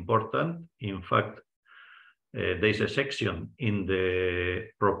very important. In fact, there's a section in the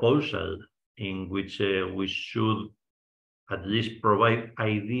proposal in which we should at least provide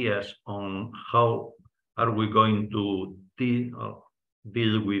ideas on how are we going to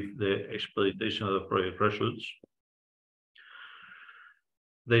deal with the exploitation of the project results.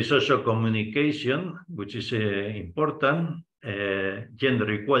 There's also communication, which is important.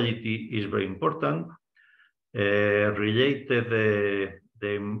 Gender equality is very important. Related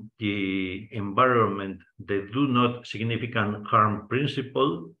the environment the do not significant harm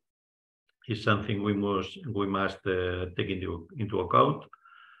principle is something we must take into account.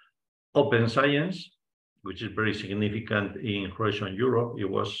 Open science, which is very significant in Horizon Europe. It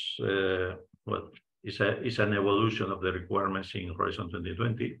was it's an evolution of the requirements in Horizon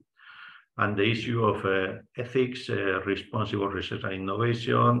 2020. And the issue of ethics, responsible research and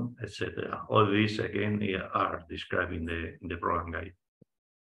innovation, etc. All these again are described in the program guide.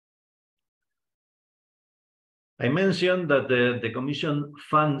 I mentioned that the Commission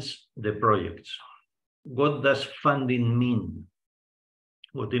funds the projects. What does funding mean?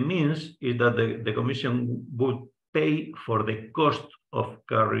 What it means is that the Commission would pay for the cost of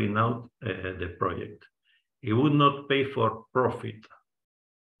carrying out the project. It would not pay for profit,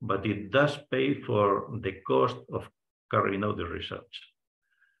 but it does pay for the cost of carrying out the research.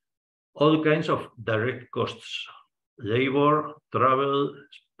 All kinds of direct costs, labor, travel,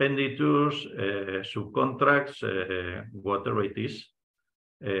 expenditures, subcontracts, whatever it is,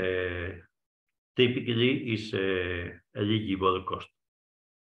 typically is eligible cost.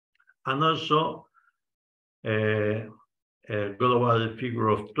 And also a global figure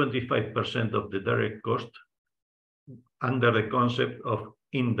of 25% of the direct cost under the concept of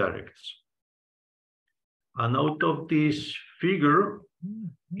indirects. And out of this figure,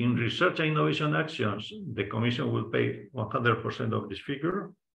 in research and innovation actions, the Commission will pay 100% of this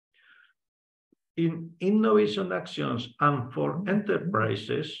figure. In innovation actions and for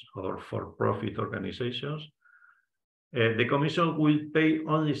enterprises or for-profit organizations, the Commission will pay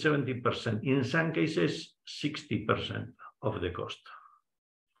only 70%, in some cases 60% of the cost.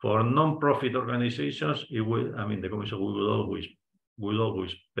 For non-profit organizations, it will, the Commission will always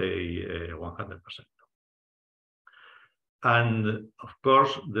pay 100%. And of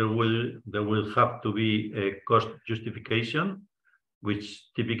course, there will have to be a cost justification,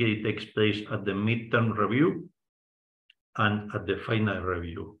 which typically takes place at the midterm review and at the final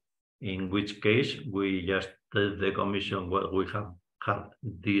review, in which case we just tell the Commission, well, we have had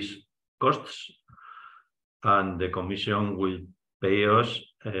these costs, and the Commission will pay us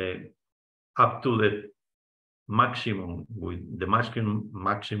up to the maximum. The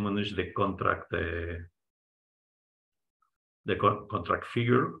maximum is the contract. The contract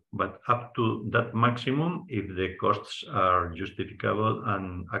figure, but up to that maximum, if the costs are justifiable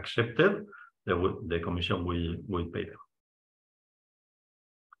and accepted, the Commission will pay them.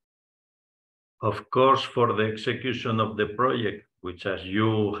 Of course, for the execution of the project, which as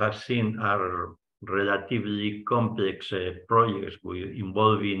you have seen are relatively complex projects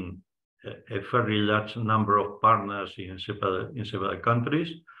involving a very large number of partners in several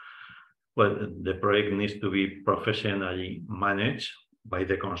countries, well, the project needs to be professionally managed by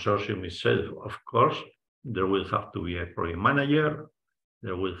the consortium itself. Of course, there will have to be a project manager,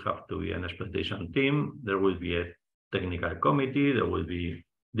 there will have to be an exploitation team, there will be a technical committee, there will be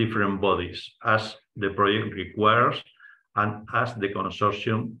different bodies as the project requires and as the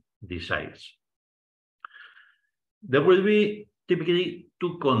consortium decides. There will be typically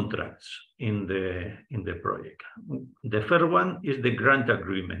two contracts in the project. The first one is the grant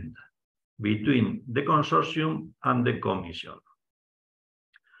agreement between the consortium and the Commission.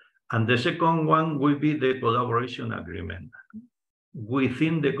 And the second one will be the collaboration agreement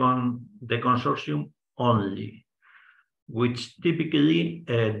within the consortium only, which typically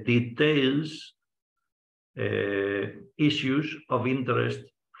details issues of interest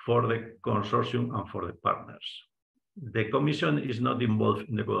for the consortium and for the partners. The Commission is not involved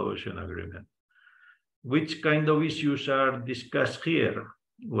in the collaboration agreement. Which kind of issues are discussed here?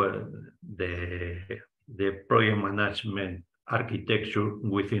 Well, the project management architecture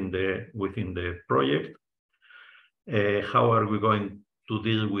within the project. How are we going to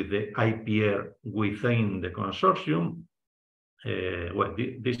deal with the IPR within the consortium? Well,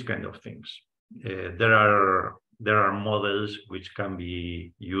 these kind of things. There are models which can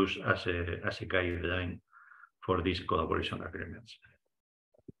be used as a guideline for these collaboration agreements.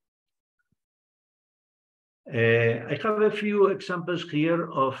 I have a few examples here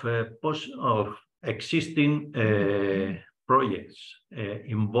of existing projects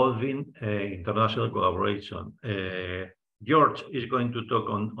involving international collaboration. George is going to talk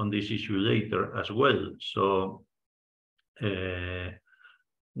on this issue later as well. So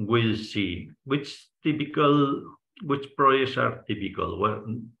we'll see which projects are typical. Well,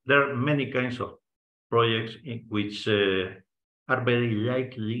 there are many kinds of projects which are very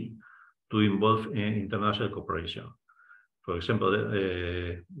likely to involve international cooperation. For example,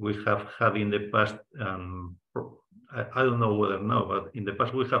 we have had in the past, I don't know whether now, but in the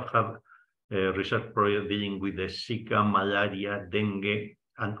past we have had a research project dealing with the Zika, malaria, dengue,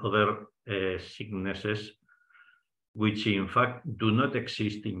 and other sicknesses, which in fact do not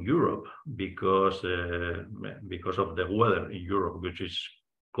exist in Europe because of the weather in Europe, which is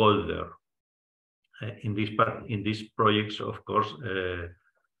colder. In these projects, of course,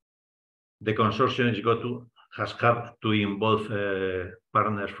 the consortium has had to involve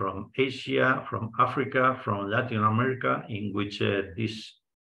partners from Asia, from Africa, from Latin America, in which these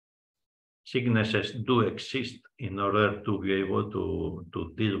sicknesses do exist in order to be able to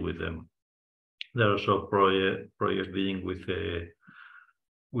deal with them. There are also projects dealing with the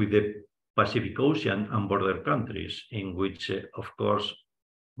Pacific Ocean and border countries, in which, of course,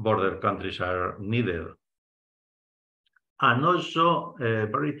 border countries are needed. And also, a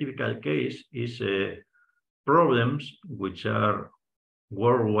very typical case is problems which are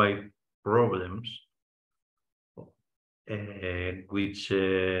worldwide problems, which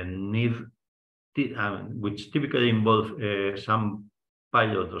typically involve some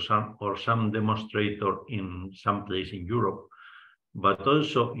pilot or some demonstrator in some place in Europe, but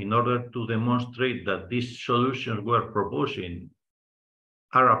also in order to demonstrate that these solutions we're proposing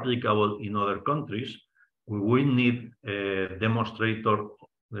are applicable in other countries, we will need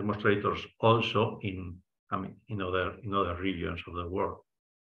demonstrators also in other regions of the world.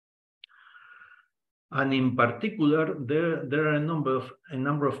 And in particular, there are a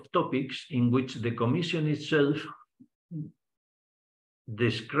number of topics in which the Commission itself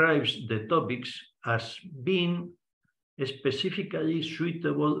describes the topics as being specifically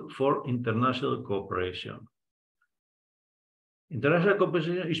suitable for international cooperation. International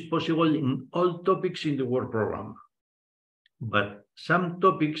cooperation is possible in all topics in the work program, but some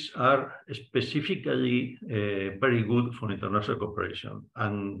topics are specifically very good for international cooperation.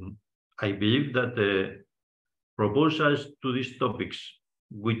 And I believe that the proposals to these topics,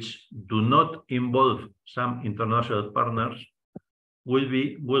 which do not involve some international partners,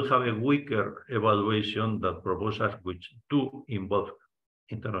 will have a weaker evaluation than proposals which do involve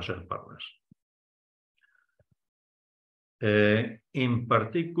international partners. In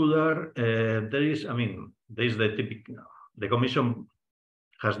particular, there is the typical. The Commission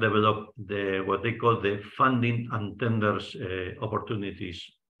has developed what they call the Funding and Tenders Opportunities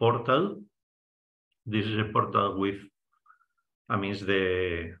portal. This is a portal with,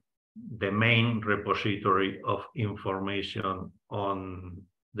 the main repository of information on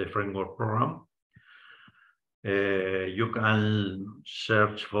the framework program. You can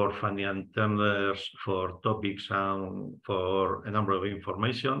search for funding and tenders, for topics, and for a number of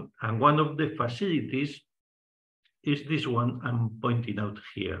information. And one of the facilities is this one I'm pointing out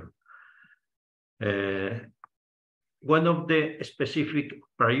here. One of the specific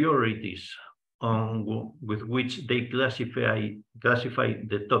priorities with which they classify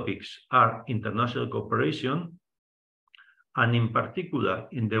the topics are international cooperation, and in particular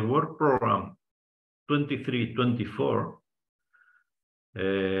in the work program 23-24,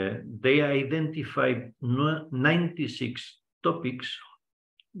 they identified 96 topics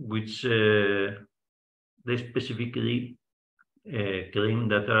which they specifically claim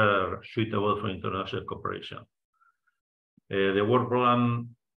that are suitable for international cooperation. The work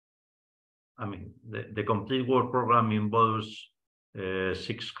program, the complete work program involves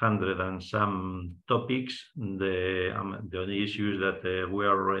 600 and some topics. The only issue is that we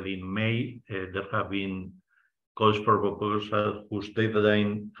are already in May. There have been calls for proposals whose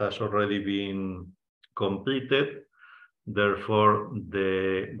deadline has already been completed. Therefore,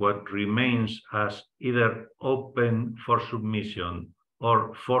 what remains as either open for submission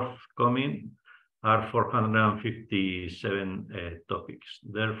or forthcoming are 457 topics.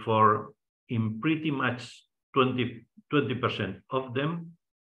 Therefore, in pretty much 20% of them,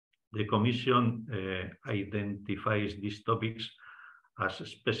 the Commission identifies these topics as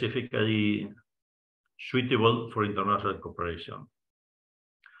specifically suitable for international cooperation,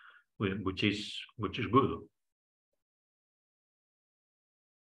 which is good.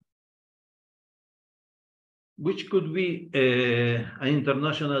 Which could be an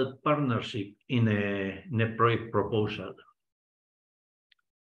international partnership in a project proposal.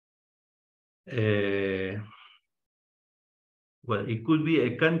 Well, it could be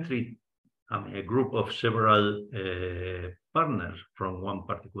a country, a group of several partners from one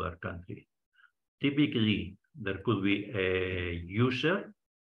particular country. Typically, there could be a user,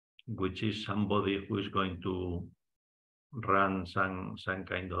 which is somebody who is going to run some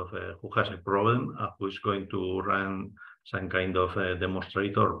kind of, who has a problem, who is going to run some kind of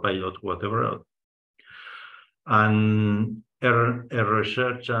demonstrator, pilot, whatever. And a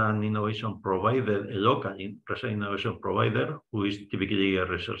research and innovation provider, a local research innovation provider, who is typically a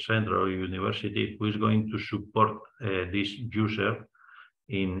research center or university, who is going to support this user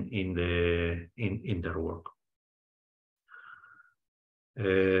in their work.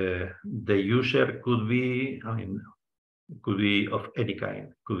 The user could be, could be of any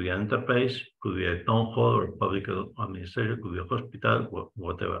kind. Could be an enterprise, could be a town hall or public administration, could be a hospital,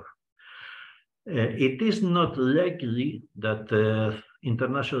 whatever. It is not likely that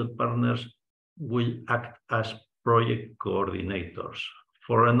international partners will act as project coordinators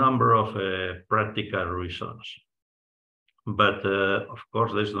for a number of practical reasons. But of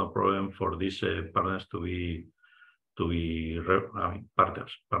course, there's no problem for these partners to be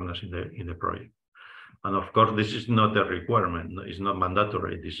partners in the project. And of course, this is not a requirement. It's not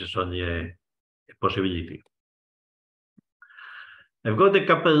mandatory. This is only a possibility. I've got a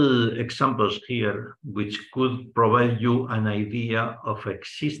couple examples here which could provide you an idea of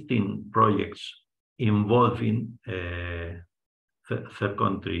existing projects involving third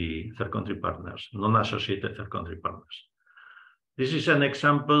country partners, non-associated third country partners. This is an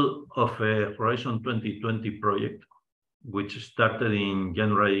example of a Horizon 2020 project which started in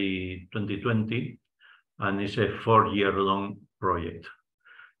January 2020 and is a 4-year-long project.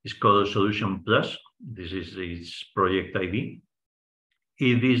 It's called Solution Plus. This is its project ID.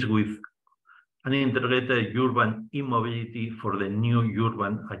 It is with an integrated urban e-mobility for the new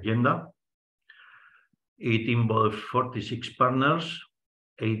urban agenda. It involves 46 partners,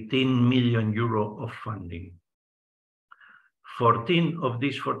 18 million euro of funding. 14 of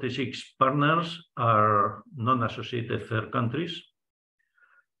these 46 partners are non-associated third countries.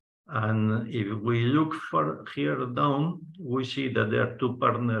 And if we look here down, we see that there are 2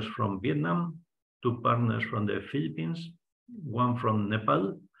 partners from Vietnam, 2 partners from the Philippines, 1 from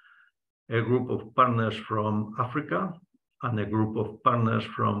Nepal, a group of partners from Africa, and a group of partners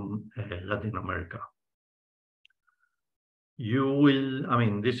from Latin America. You will,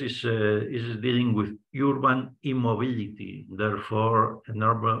 this is dealing with urban e-mobility. Therefore, a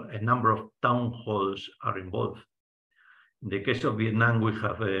number of town halls are involved. In the case of Vietnam, we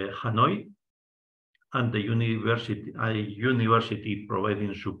have Hanoi and the university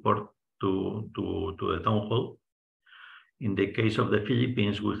providing support to the town hall. In the case of the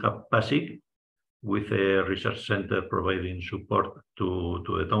Philippines, we have Pasig with a research center providing support to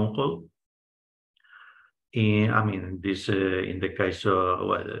the town hall. In the case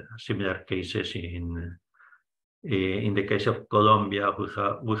of similar cases in the case of Colombia,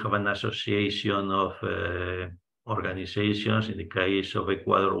 we have an association of organizations. In the case of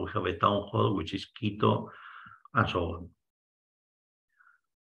Ecuador, we have a town hall, which is Quito, and so on.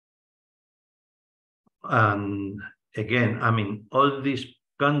 And again, all these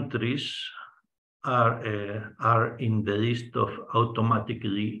countries are in the list of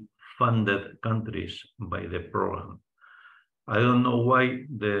automatically funded countries by the program. I don't know why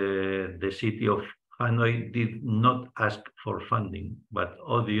the city of Hanoi did not ask for funding, but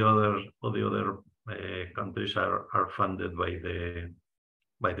all the other countries are funded by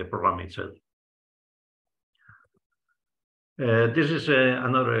the program itself. This is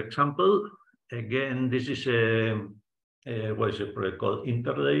another example. Again, this is what is a project called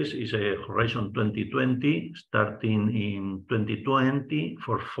Interlace. It's a Horizon 2020, starting in 2020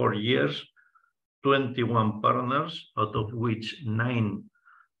 for 4 years, 21 partners, out of which 9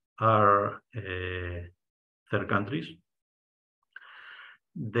 are third countries.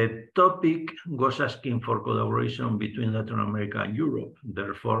 The topic was asking for collaboration between Latin America and Europe.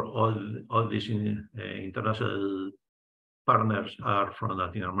 Therefore, all these international partners are from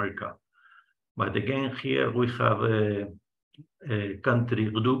Latin America. But again, here we have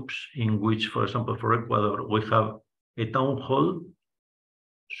country groups in which, for example, for Ecuador, we have a town hall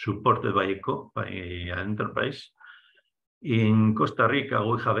supported by an enterprise. In Costa Rica,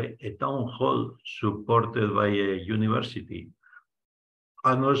 we have a town hall supported by a university,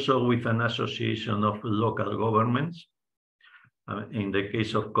 and also with an association of local governments. In the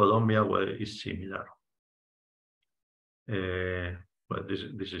case of Colombia, well, it's similar. But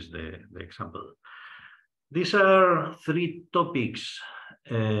this is the example. These are 3 topics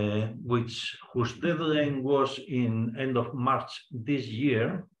whose deadline was in end of March this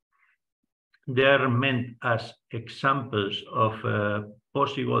year. They are meant as examples of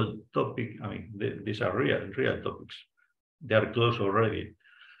possible topic. These are real topics. They are close already.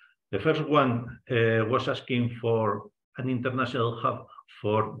 The first one was asking for an international hub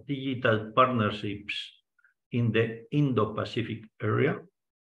for digital partnerships in the Indo-Pacific area.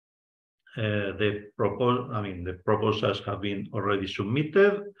 The proposals have been already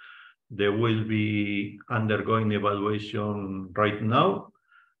submitted. They will be undergoing evaluation right now.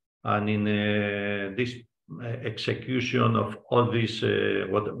 And in this execution of all these,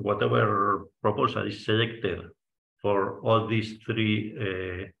 whatever proposal is selected for all these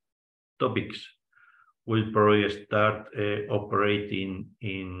three topics will probably start operating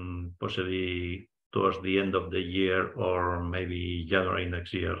in possibly towards the end of the year or maybe January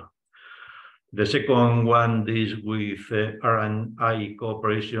next year. The second one is with R&I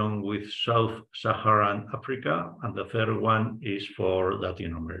cooperation with Sub-Saharan Africa, and the third one is for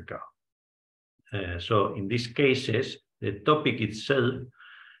Latin America. So in these cases, the topic itself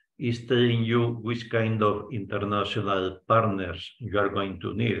is telling you which kind of international partners you are going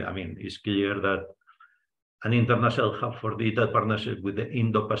to need. I mean, it's clear that an international hub for digital partnership with the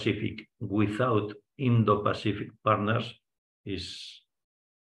Indo-Pacific without Indo-Pacific partners is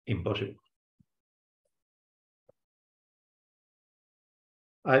impossible.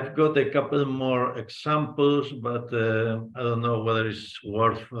 I've got a couple more examples, but I don't know whether it's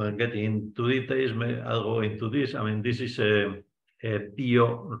worth getting into details. I'll go into this. I mean, this is a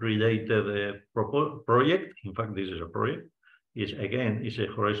PO-related project. In fact, this is a project. It's a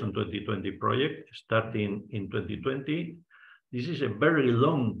Horizon 2020 project starting in 2020. This is a very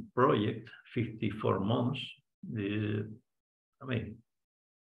long project, 54 months. I mean,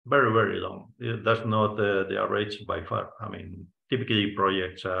 very, very long. That's not the average by far. I mean, typically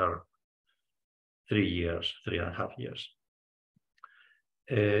projects are 3 years, 3.5 years.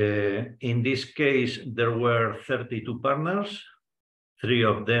 In this case, there were 32 partners. 3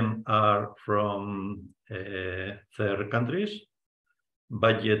 of them are from third countries.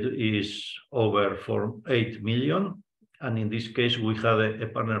 Budget is over 8 million. And in this case, we had a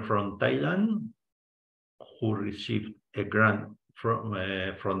partner from Thailand who received a grant from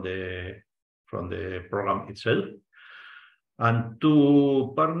the program itself. And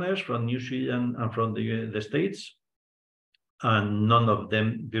 2 partners from New Zealand and from the States. And none of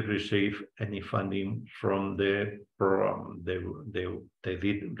them did receive any funding from the program. They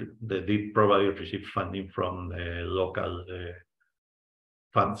did probably receive funding from the local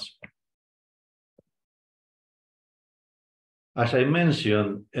funds. As I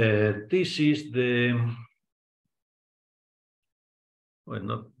mentioned, this is the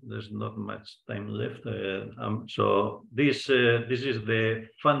there's not much time left. So this is the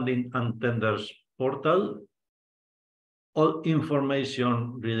funding and tenders portal. All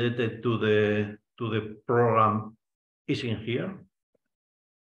information related to the program is in here.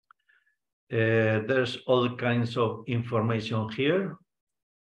 There's all kinds of information here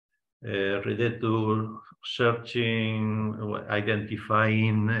related to searching,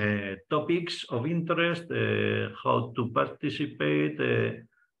 identifying topics of interest, how to participate,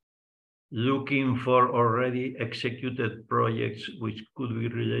 looking for already executed projects which could be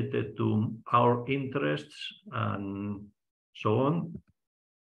related to our interests, and so on.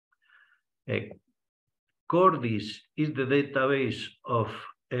 Cordis is the database of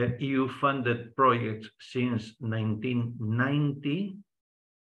EU-funded projects since 1990.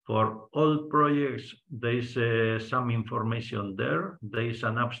 For all projects, there is some information there. There is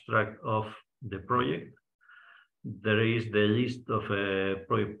an abstract of the project. There is the list of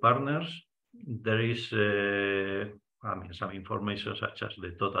project partners. There is some information such as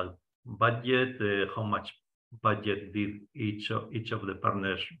the total budget, how much budget did each of the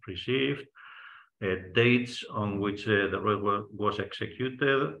partners receive, dates on which the work was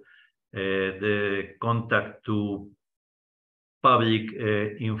executed, the contact to public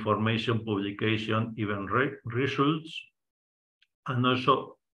information publication, even results, and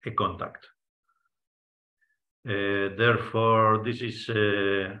also a contact. Therefore, this is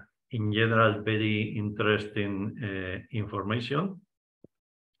in general very interesting information.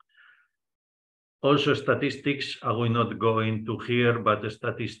 Also statistics, I will not go into here, but the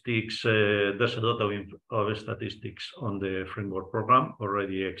statistics, there's a lot of statistics on the framework program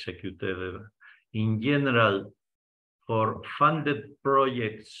already executed. In general, for funded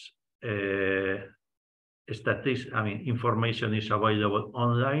projects, information is available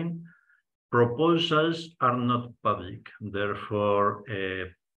online. Proposals are not public. Therefore,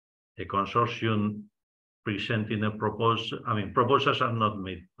 a consortium presenting a proposal, proposals are not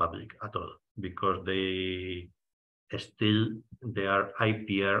made public at all because they are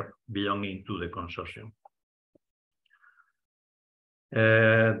IPR belonging to the consortium.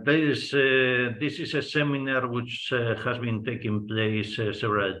 This is a seminar which has been taking place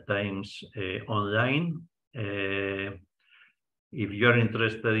several times online. If you're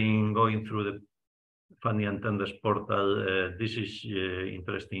interested in going through the funding and tenders portal, this is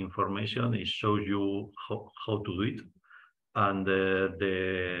interesting information. It shows you how to do it. And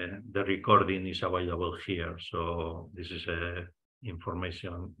the recording is available here. So this is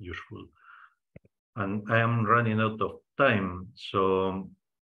information useful. And I am running out of time. So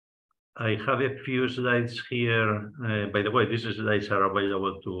I have a few slides here. By the way, these slides are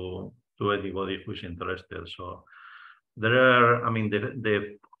available to anybody who's interested. So there are, I mean,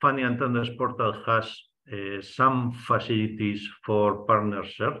 the Funding and Tenders portal has some facilities for partner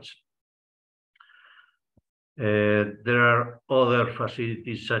search. There are other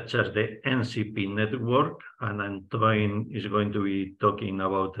facilities such as the NCP network, and Antoine is going to be talking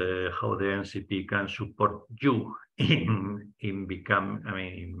about how the NCP can support you in becoming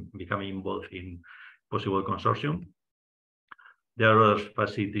involved in possible consortium. There are other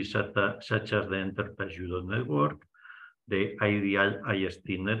facilities such as the Enterprise Judo network, the Ideal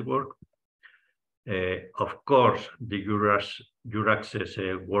IST network, of course, the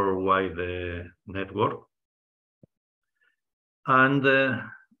EU-ASEAN worldwide network. And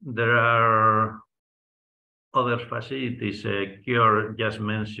there are other facilities. Georg just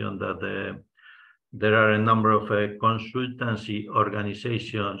mentioned that there are a number of consultancy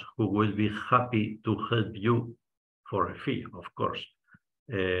organizations who will be happy to help you for a fee, of course.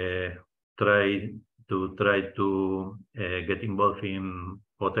 Try to get involved in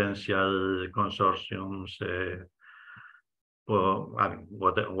potential consortiums, well, I mean,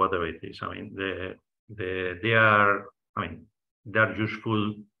 whatever it is. I mean, they are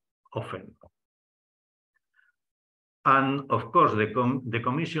useful often. And of course, the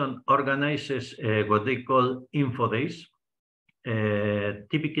Commission organizes what they call info days.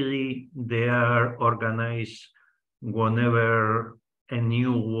 Typically, they are organized whenever a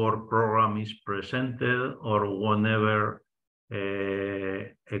new work program is presented or whenever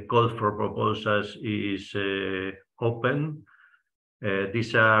a call for proposals is open.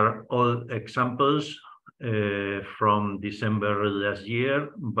 These are all examples from December last year,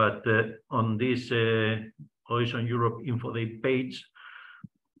 but on this Horizon Europe Info Day page,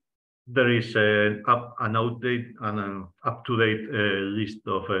 there is an up-to-date list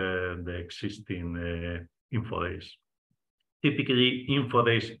of the existing info days. Typically, info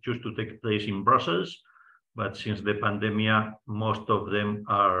days used to take place in Brussels, but since the pandemic, most of them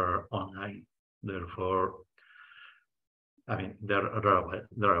are online. Therefore, I mean, they're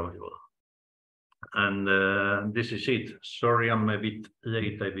available. And this is it. Sorry, I'm a bit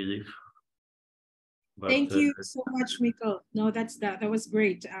late, I believe. But, thank you so much, Miko. No, that was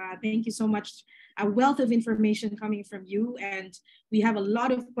great. Thank you so much. A wealth of information coming from you, and we have a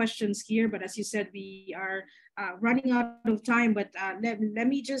lot of questions here. But as you said, we are running out of time. But let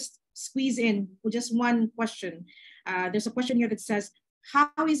me just squeeze in just one question. There's a question here that says,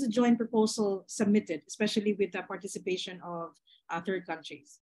 how is a joint proposal submitted, especially with the participation of third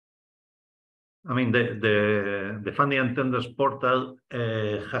countries? I mean, the Funding and Tenders portal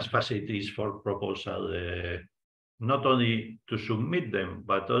has facilities for proposal, not only to submit them,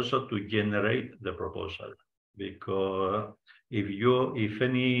 but also to generate the proposal. Because if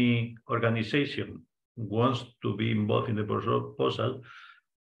any organization wants to be involved in the proposal,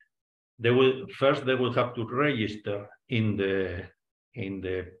 they will have to register in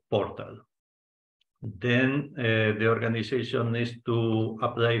the portal. Then the organization needs to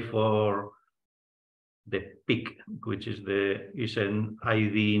apply for the PIC, which is an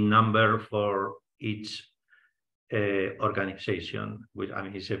ID number for each organization. Which, I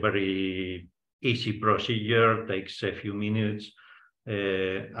mean, it's a very easy procedure, takes a few minutes,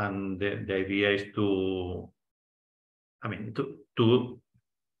 and the idea is to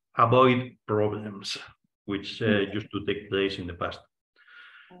avoid problems which used to take place in the past.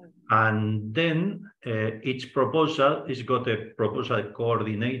 And then each proposal has got a proposal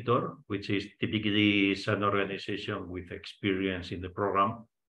coordinator, which is typically an organization with experience in the program.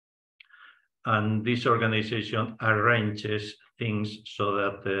 And this organization arranges things so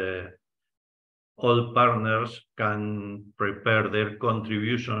that all partners can prepare their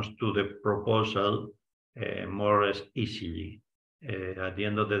contributions to the proposal more or less easily. At the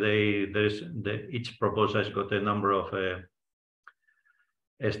end of the day, each proposal has got a number of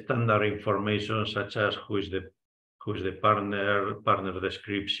standard information, such as who is the partner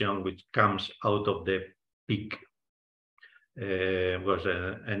description, which comes out of the PIC, was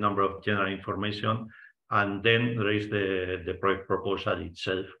a number of general information, and then there is the project proposal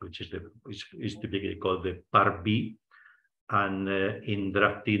itself, which is typically called the Part B, and in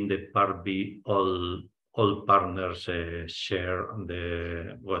drafting the Part B, all partners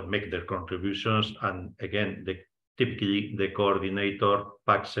make their contributions, and again typically, the coordinator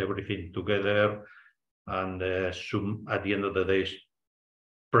packs everything together and at the end of the day,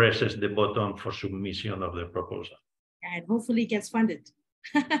 presses the button for submission of the proposal. And hopefully gets funded.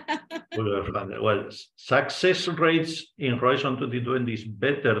 Well, success rates in Horizon 2020 is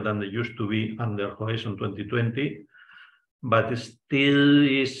better than they used to be under Horizon 2020. but still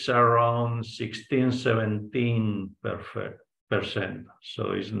is around 16-17%.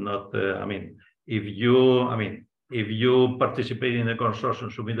 So it's not, if you participate in a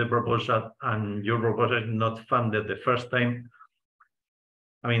consortium, submit the proposal, and your proposal is not funded the first time,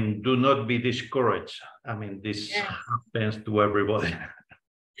 do not be discouraged. This happens to everybody.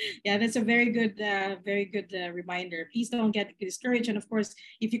 Yeah, that's a very good reminder. Please don't get discouraged. And of course,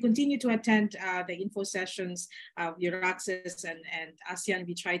 if you continue to attend the info sessions of EUR-ASEAN and ASEAN,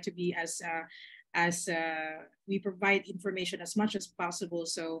 we try to be as we provide information as much as possible.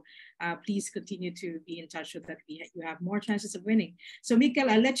 So please continue to be in touch so that you have more chances of winning. So Mikel,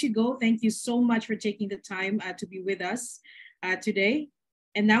 I'll let you go. Thank you so much for taking the time to be with us today.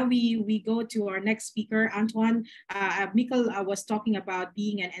 And now we go to our next speaker, Antoine. Mikel was talking about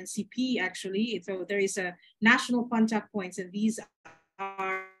being an NCP, actually. So there is a national contact points, and these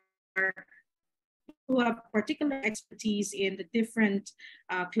are who have particular expertise in the different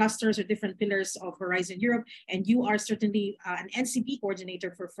clusters or different pillars of Horizon Europe. And you are certainly an NCP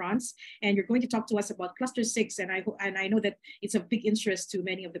coordinator for France. And you're going to talk to us about Cluster 6. And I know that it's of big interest to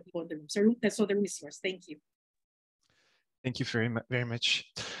many of the people in the room. So the room is yours. Thank you. Thank you very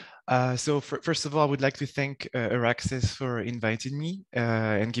much. First of all, I would like to thank EUR-ASEAN for inviting me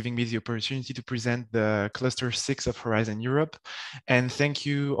and giving me the opportunity to present the Cluster 6 of Horizon Europe. And thank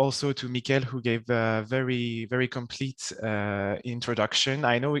you also to Mikel, who gave a very complete introduction.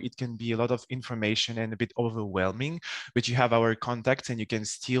 I know it can be a lot of information and a bit overwhelming, but you have our contacts and you can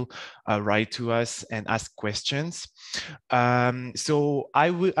still write to us and ask questions. So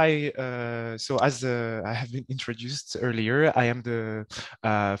as I have been introduced earlier, I am the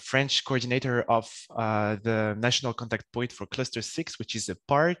French coordinator of the National Contact Point for Cluster 6, which is a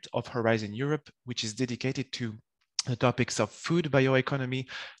part of Horizon Europe, which is dedicated to the topics of food, bioeconomy,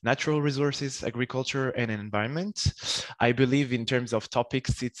 natural resources, agriculture, and environment. I believe in terms of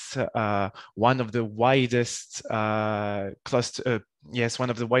topics, it's one of the widest one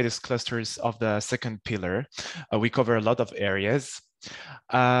of the widest clusters of the second pillar. We cover a lot of areas.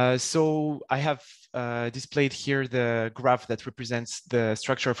 So I have displayed here the graph that represents the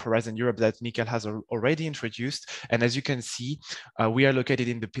structure of Horizon Europe that Mikel has already introduced. And as you can see, we are located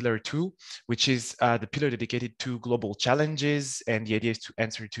in the pillar 2, which is the pillar dedicated to global challenges. And the idea is to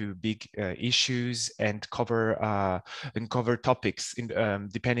answer to big issues and cover topics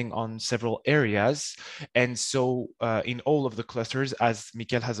depending on several areas. And so in all of the clusters, as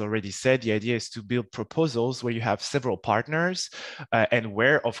Mikel has already said, the idea is to build proposals where you have several partners and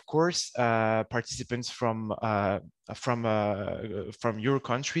where, of course, participants from your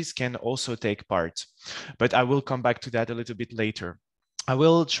countries can also take part. But I will come back to that a little bit later. I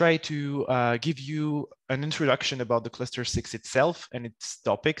will try to give you an introduction about the Cluster 6 itself and its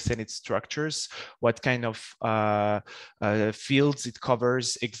topics and its structures, what kind of fields it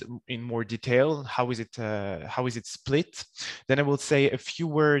covers in more detail, how is it split. Then I will say a few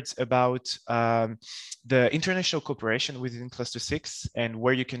words about the international cooperation within Cluster 6 and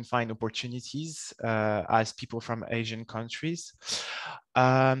where you can find opportunities as people from Asian countries.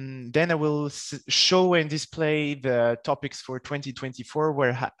 Then I will show and display the topics for 2024,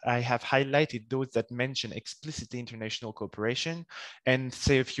 where I have highlighted those that mention explicitly international cooperation, and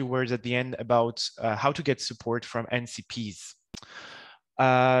say a few words at the end about how to get support from NCPs.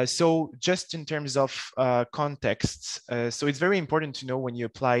 So just in terms of context, so it's very important to know when you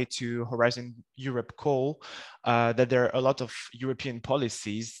apply to Horizon Europe call that there are a lot of European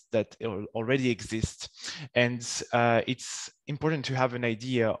policies that already exist. And it's important to have an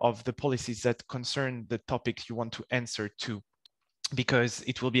idea of the policies that concern the topic you want to answer to, because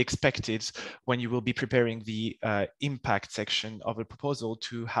it will be expected when you will be preparing the impact section of a proposal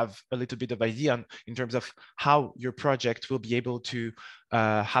to have a little bit of idea in terms of how your project will be able to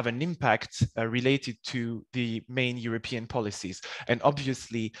have an impact related to the main European policies. And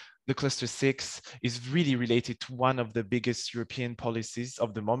obviously, the Cluster 6 is really related to one of the biggest European policies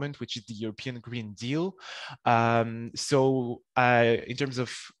of the moment, which is the European Green Deal. So in terms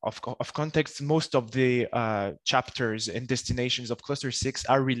of context, most of the chapters and destinations of Cluster 6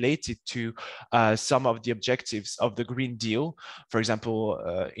 are related to some of the objectives of the Green Deal. For example,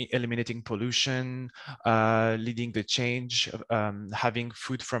 eliminating pollution, leading the change, having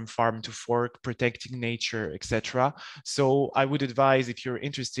food from farm to fork, protecting nature, etc. So I would advise, if you're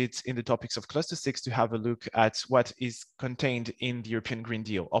interested in the topics of Cluster 6, to have a look at what is contained in the European Green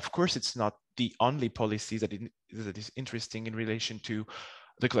Deal. Of course, it's not the only policy that is interesting in relation to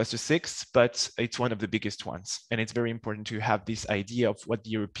the Cluster 6, but it's one of the biggest ones. And it's very important to have this idea of what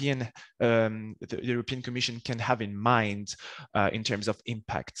the European Commission can have in mind in terms of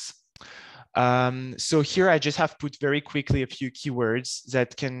impacts. So here I just have put very quickly a few keywords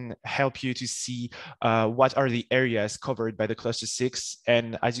that can help you to see what are the areas covered by the cluster 6.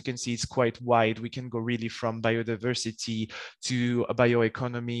 And as you can see, it's quite wide. We can go really from biodiversity to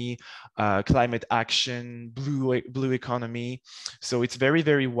bioeconomy, climate action, blue economy. So it's very,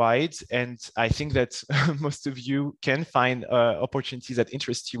 very wide. And I think that most of you can find opportunities that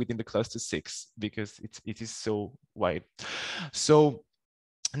interest you within the cluster 6 because it is so wide. So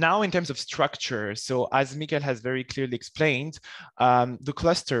now, in terms of structure, so as Mikael has very clearly explained, the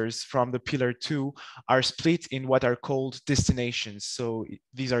clusters from the pillar 2 are split in what are called destinations. So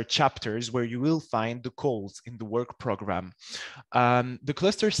these are chapters where you will find the calls in the work program. The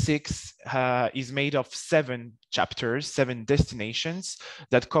cluster 6 is made of 7 chapters, 7 destinations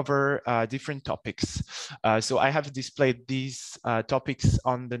that cover different topics. So I have displayed these topics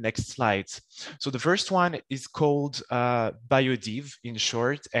on the next slides. So the first one is called BioDiv in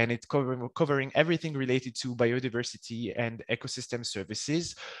short, and it's covering everything related to biodiversity and ecosystem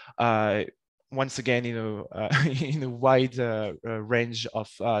services. Once again, in a wide range of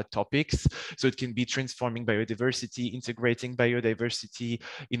topics. So it can be transforming biodiversity, integrating biodiversity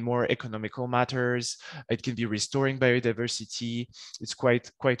in more economical matters. It can be restoring biodiversity. It's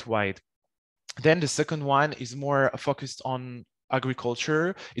quite wide. Then the second one is more focused on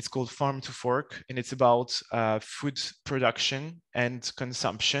agriculture. It's called Farm to Fork, and it's about food production and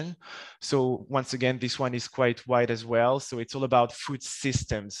consumption. So once again, this one is quite wide as well. So it's all about food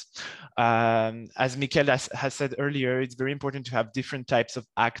systems. As Mikael has said earlier, it's very important to have different types of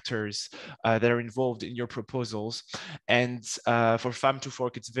actors that are involved in your proposals. And for Farm to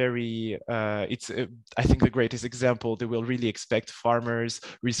Fork, it's very, I think the greatest example. They will really expect farmers,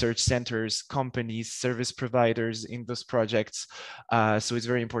 research centers, companies, service providers in those projects. So it's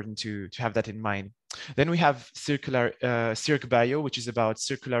very important to have that in mind. Then we have Circ Bio, which is about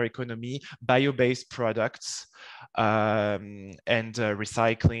circular economy, bio-based products, and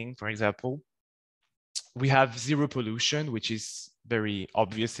recycling, for example. We have zero pollution, which is very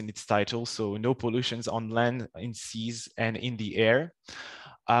obvious in its title. So no pollutions on land, in seas, and in the air.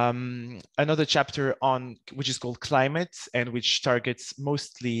 Another chapter on which is called climate, and which targets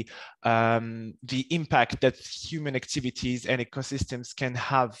mostly the impact that human activities and ecosystems can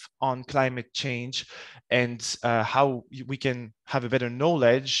have on climate change, and how we can have a better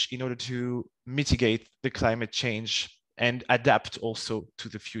knowledge in order to mitigate the climate change and adapt also to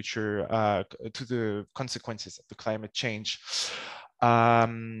the future, to the consequences of the climate change.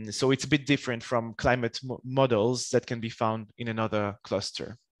 So it's a bit different from climate models that can be found in another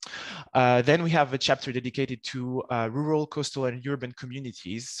cluster. Then we have a chapter dedicated to rural, coastal, and urban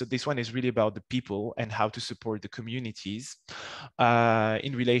communities. So this one is really about the people and how to support the communities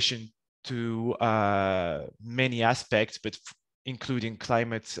in relation to many aspects, but including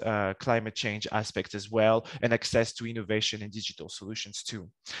climate change aspects as well, and access to innovation and digital solutions too.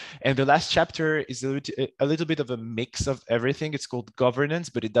 And the last chapter is a little bit of a mix of everything. It's called governance,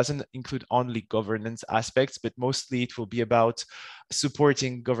 but it doesn't include only governance aspects, but mostly it will be about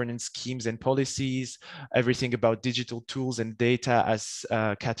supporting governance schemes and policies, everything about digital tools and data as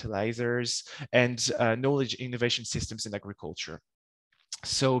catalyzers, and knowledge innovation systems in agriculture.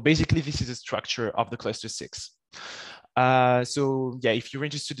 So basically, this is a structure of the cluster 6. So yeah, if you're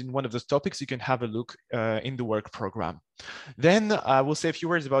interested in one of those topics, you can have a look in the work program. Then we'll say a few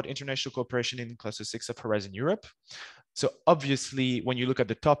words about international cooperation in cluster 6 of Horizon Europe. So obviously, when you look at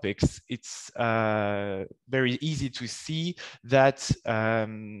the topics, it's very easy to see that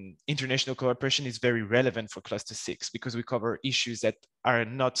international cooperation is very relevant for cluster 6, because we cover issues that are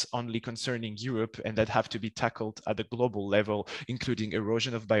not only concerning Europe and that have to be tackled at the global level, including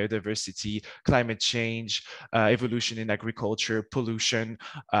erosion of biodiversity, climate change, evolution in agriculture, pollution.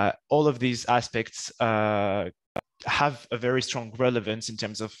 All of these aspects have a very strong relevance in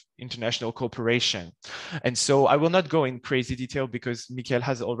terms of international cooperation. And so I will not go in crazy detail because Mikael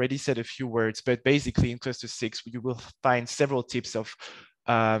has already said a few words, but basically in cluster 6, you will find several tips of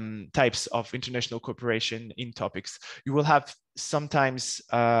types of international cooperation in topics. You will have sometimes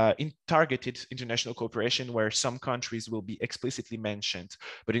targeted international cooperation where some countries will be explicitly mentioned,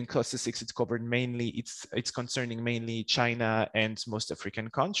 but in cluster 6 it's covered mainly, it's concerning mainly China and most African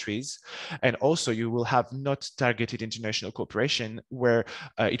countries. And also you will have not targeted international cooperation where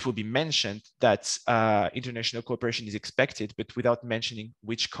it will be mentioned that international cooperation is expected, but without mentioning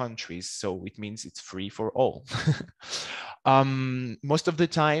which countries. So it means it's free for all. Most of the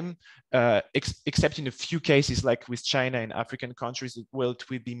time, except in a few cases like with China and African countries, it will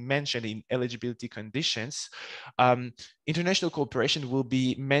be mentioned in eligibility conditions. International cooperation will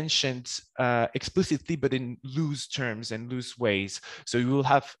be mentioned explicitly, but in loose terms and loose ways. So you will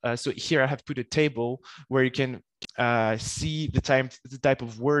have, so here I have put a table where you can see the type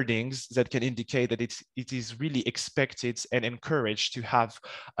of wordings that can indicate that it is really expected and encouraged to have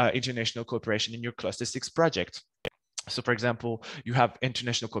international cooperation in your Cluster 6 project. So for example, you have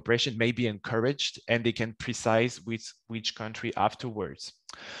international cooperation may be encouraged, and they can precise with which country afterwards.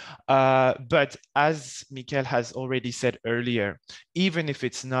 But as Michael has already said earlier, even if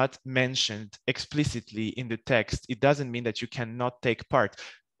it's not mentioned explicitly in the text, it doesn't mean that you cannot take part.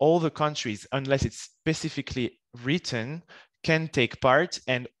 All the countries, unless it's specifically written, can take part,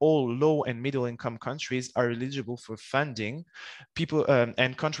 and all low and middle income countries are eligible for funding. People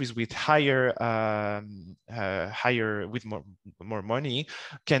and countries with higher with more money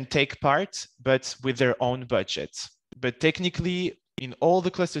can take part, but with their own budgets. But technically, in all the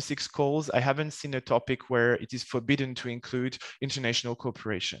Cluster 6 calls, I haven't seen a topic where it is forbidden to include international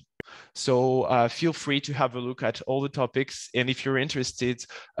cooperation. So feel free to have a look at all the topics, and if you're interested,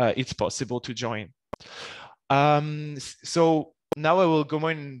 it's possible to join. So now I will go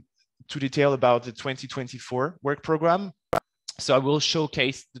into detail about the 2024 work program. So I will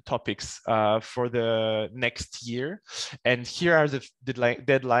showcase the topics for the next year. And here are the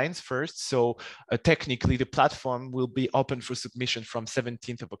deadlines first. So technically, the platform will be open for submission from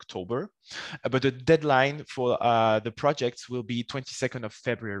 17th of October. But the deadline for the projects will be 22nd of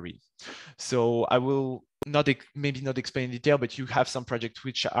February. So I will maybe not explain in detail, but you have some projects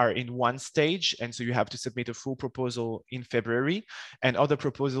which are in one stage, and so you have to submit a full proposal in February, and other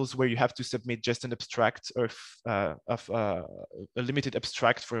proposals where you have to submit just an abstract of a limited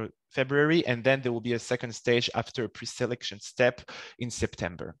abstract for February, and then there will be a second stage after a pre-selection step in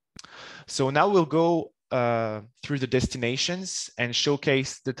September. So now we'll go through the destinations and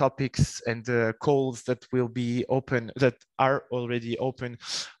showcase the topics and the calls that will be open, that are already open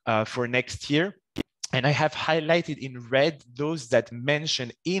for next year. And I have highlighted in red those that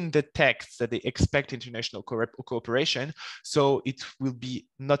mention in the text that they expect international cooperation. So it will be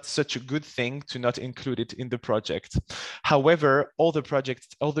not such a good thing to not include it in the project. However, all the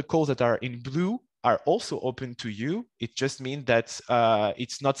calls that are in blue are also open to you. It just means that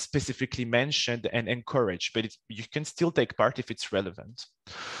it's not specifically mentioned and encouraged, but you can still take part if it's relevant.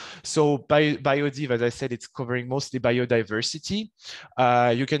 So BioDiv, as I said, it's covering mostly biodiversity.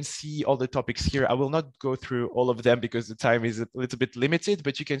 You can see all the topics here. I will not go through all of them because the time is a little bit limited,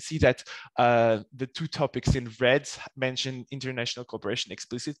 but you can see that the two topics in red mention international cooperation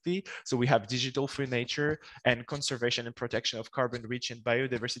explicitly. So we have digital for nature and conservation and protection of carbon-rich and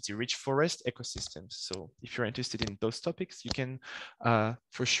biodiversity-rich forest ecosystems. So if you're interested in those topics, you can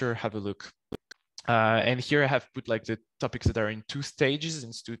for sure have a look. And here I have put like the topics that are in two stages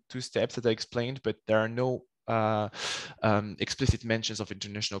and two steps that I explained, but there are no explicit mentions of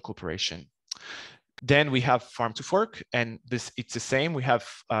international cooperation. Then we have farm to fork, and it's the same. We have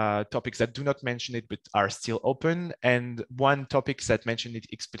topics that do not mention it, but are still open, and one topic that mentioned it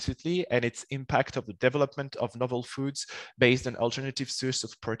explicitly, and it's impact of the development of novel foods based on alternative source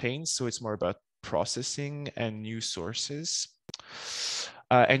of proteins. So it's more about processing and new sources.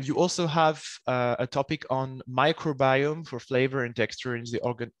 And you also have a topic on microbiome for flavor and texture in the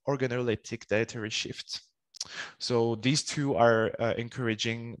organoleptic dietary shift. So these two are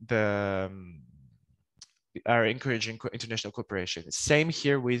encouraging international cooperation. Same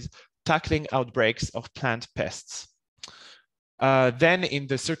here with tackling outbreaks of plant pests. Then in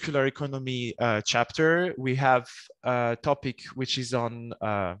the circular economy chapter, we have a topic which is on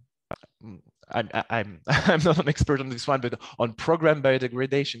I'm not an expert on this one, but on program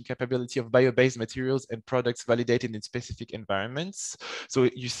biodegradation capability of bio-based materials and products validated in specific environments. So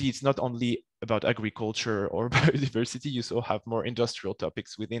you see, it's not only about agriculture or biodiversity, you also have more industrial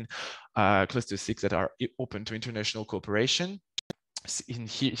topics within Cluster 6 that are open to international cooperation. In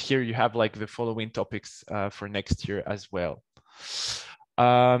here you have like the following topics for next year as well.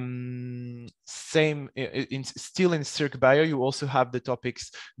 Still in Circ Bio, you also have the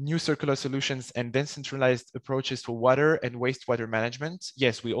topics new circular solutions and decentralized approaches for water and wastewater management.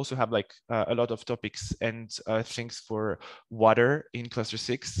 Yes, we also have like a lot of topics and things for water in Cluster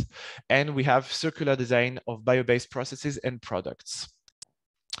 6. And we have circular design of bio-based processes and products.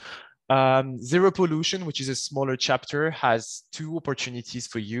 Zero pollution, which is a smaller chapter, has two opportunities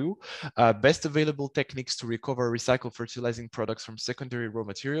for you. Best available techniques to recover recycled fertilizing products from secondary raw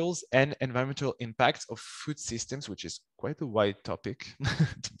materials, and environmental impacts of food systems, which is quite a wide topic,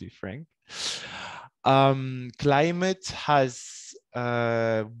 to be frank. Climate has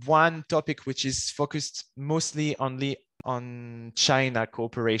one topic which is focused mostly only on China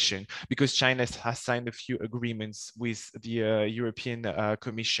cooperation, because China has signed a few agreements with the European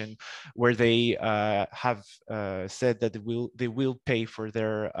Commission, where they have said that they will pay for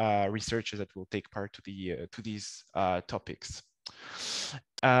their researchers that will take part to these topics.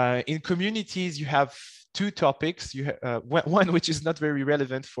 In communities, you have two topics. You one which is not very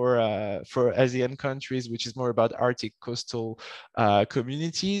relevant for ASEAN countries, which is more about Arctic coastal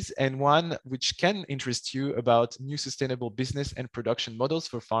communities, and one which can interest you about new sustainable business and production models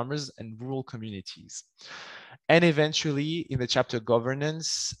for farmers and rural communities. And eventually, in the chapter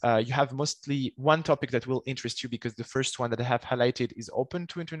governance, you have mostly one topic that will interest you, because the first one that I have highlighted is open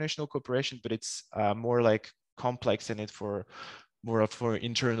to international cooperation, but it's more like complex in it for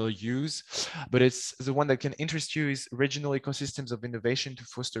internal use. But it's the one that can interest you is regional ecosystems of innovation to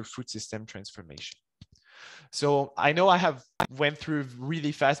foster food system transformation. So I know I have went through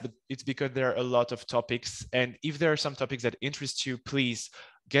really fast, but it's because there are a lot of topics. And if there are some topics that interest you, please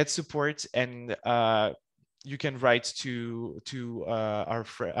get support, and you can write to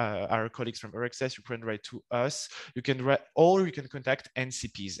our colleagues from EUR-Access. You can write to us. You can write, or you can contact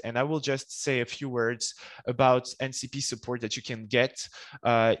NCPs. And I will just say a few words about NCP support that you can get,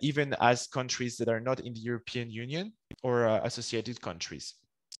 even as countries that are not in the European Union or associated countries.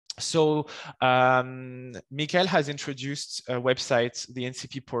 So Michael has introduced a website, the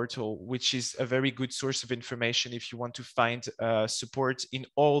NCP portal, which is a very good source of information if you want to find support in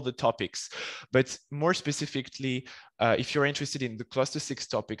all the topics. But more specifically, if you're interested in the cluster 6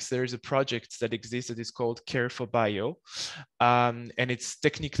 topics, there is a project that exists that is called Care for Bio. And it's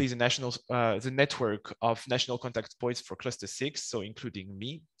technically the network of national contact points for cluster 6, so including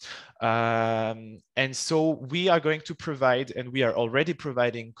me. And so we are going to provide, and we are already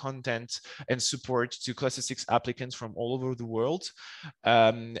providing, content and support to cluster 6 applicants from all over the world.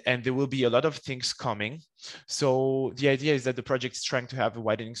 And there will be a lot of things coming. So the idea is that the project is trying to have a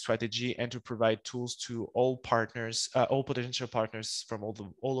widening strategy and to provide tools to all partners, all potential partners from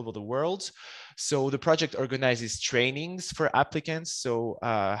all over the world. So the project organizes trainings for applicants. So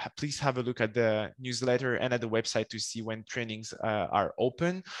please have a look at the newsletter and at the website to see when trainings are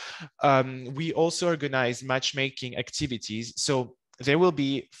open. We also organize matchmaking activities. So they will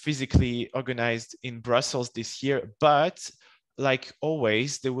be physically organized in Brussels this year, but like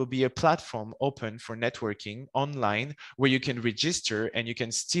always, there will be a platform open for networking online where you can register and you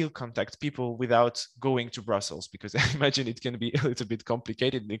can still contact people without going to Brussels, because I imagine it can be a little bit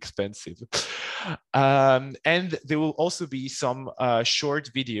complicated and expensive. And there will also be some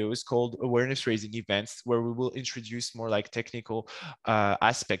short videos called awareness raising events, where we will introduce more like technical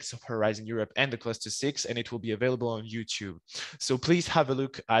aspects of Horizon Europe and the Cluster 6, and it will be available on YouTube. So please have a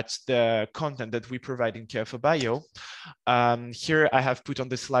look at the content that we provide in Care for Bio. Here I have put on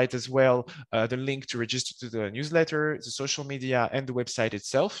the slide as well the link to register to the newsletter, the social media, and the website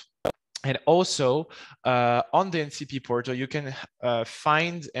itself. And also on the NCP portal, you can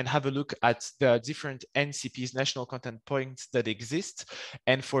find and have a look at the different NCPs, national content points, that exist.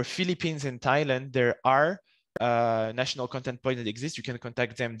 And for Philippines and Thailand, there are national contact point that exists. You can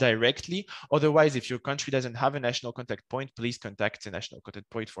contact them directly. Otherwise, if your country doesn't have a national contact point, please contact the national contact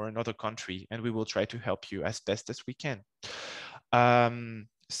point for another country, and we will try to help you as best as we can.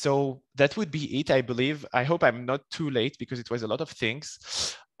 So that would be it, I believe. I hope I'm not too late, because it was a lot of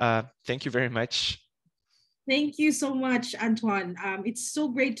things. Thank you very much. Thank you so much, Antoine. It's so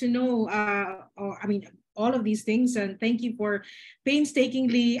great to know, all of these things, and thank you for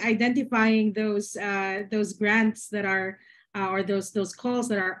painstakingly identifying those grants that are or those calls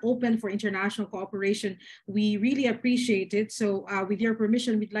that are open for international cooperation. We really appreciate it. So with your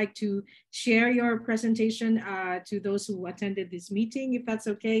permission, we'd like to share your presentation to those who attended this meeting, if that's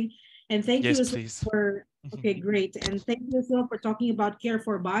okay. And thank you as well for, okay, great. And thank you as well for talking about Care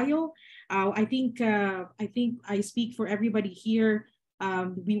for Bio. I think I speak for everybody here.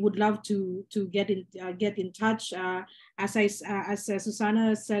 We would love to get in touch. As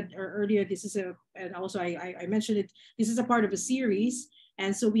Susanna said earlier, this is and also I mentioned it, this is a part of a series.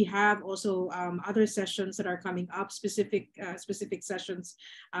 And so we have also other sessions that are coming up, specific sessions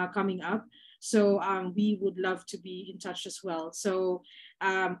coming up. So we would love to be in touch as well. So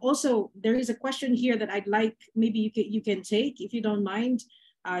also there is a question here that I'd like, maybe you can take, if you don't mind.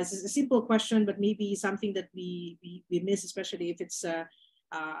 It's a simple question, but maybe something that we miss, especially if it's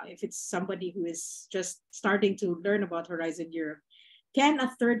somebody who is just starting to learn about Horizon Europe. Can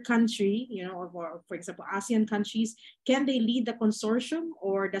a third country, or for example, ASEAN countries, can they lead the consortium,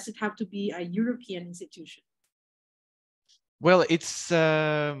 or does it have to be a European institution? Well, it's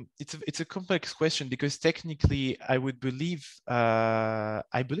a complex question because technically I would believe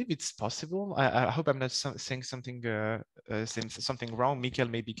I believe it's possible. I hope I'm not saying something wrong. Mikael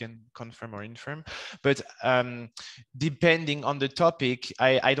maybe can confirm or infirm, but depending on the topic,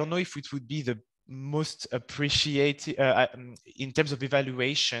 I don't know if it would be the most appreciated in terms of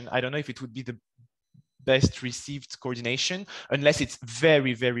evaluation. I don't know if it would be the best received coordination unless it's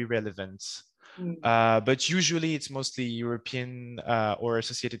very, very relevant. But usually it's mostly European or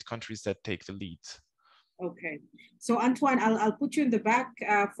associated countries that take the lead. Okay, so Antoine, I'll put you in the back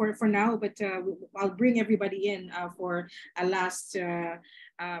for now, but I'll bring everybody in for a last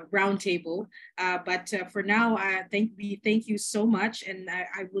roundtable. But for now, thank you so much, and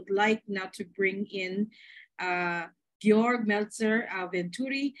I would like now to bring in Georg Meltzer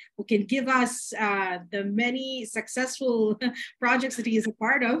Venturi, who can give us the many successful projects that he is a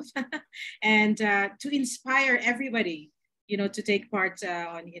part of, and to inspire everybody, you know, to take part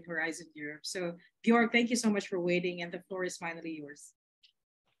in Horizon Europe. So, Georg, thank you so much for waiting, and the floor is finally yours.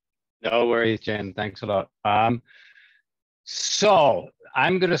 No worries, Jen. Thanks a lot. So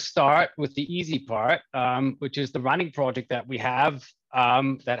I'm going to start with the easy part, which is the running project that we have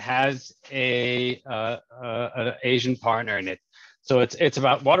that has an Asian partner in it. So it's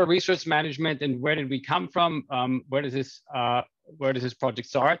about water resource management and where did we come from? Where does this project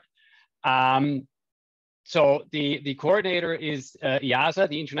start? So the coordinator is IASA,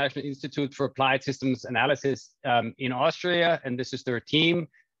 the International Institute for Applied Systems Analysis in Austria, and this is their team.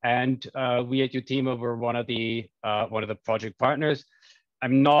 And we at UTIMA were one of the project partners.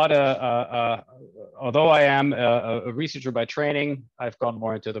 I'm not although I am a researcher by training, I've gone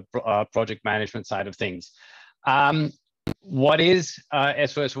more into the project management side of things. What is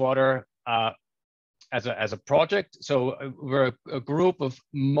SOS Water as a project? So we're a group of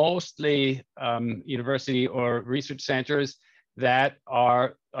mostly university or research centers that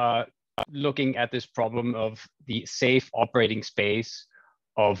are looking at this problem of the safe operating space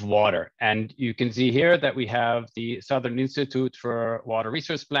of water. And you can see here that we have the Southern Institute for Water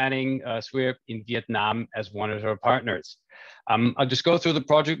Resource Planning, SWIRP, in Vietnam as one of our partners. I'll just go through the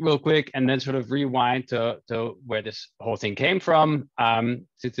project real quick and then sort of rewind to where this whole thing came from,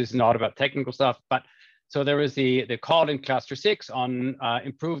 since it's not about technical stuff. But so there was the call in Cluster 6 on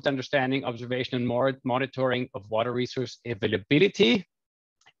improved understanding, observation, and monitoring of water resource availability.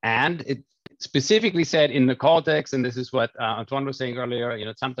 And it specifically said in the call text, and this is what Antoine was saying earlier, you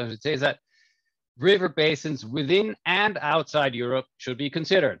know, sometimes it says that river basins within and outside Europe should be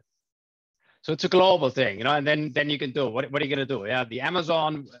considered. So it's a global thing, you know, and then you can do, what are you going to do? Yeah, the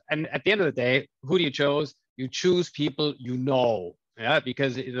Amazon, and at the end of the day, who do you choose? You choose people you know, yeah,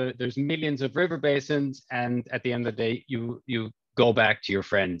 because there's millions of river basins, and at the end of the day, you go back to your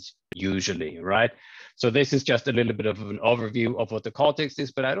friends usually, right? So this is just a little bit of an overview of what the context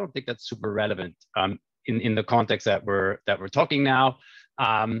is, but I don't think that's super relevant in the context that we're talking now.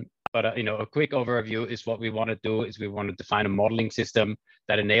 But you know, a quick overview is what we want to do is we want to define a modeling system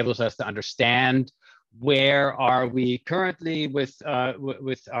that enables us to understand where are we currently with our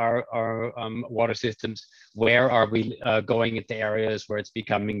water systems, where are we going into areas where it's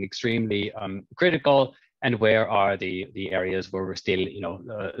becoming extremely critical, and where are the areas where we're still, you know,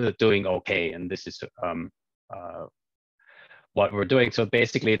 doing okay. And this is what we're doing. So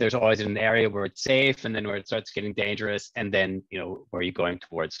basically, there's always an area where it's safe, and then where it starts getting dangerous, and then, you know, where you're going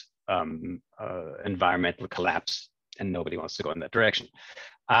towards environmental collapse, and nobody wants to go in that direction.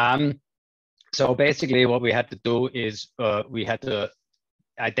 So basically, what we had to do is we had to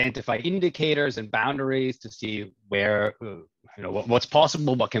identify indicators and boundaries to see where, you know, what's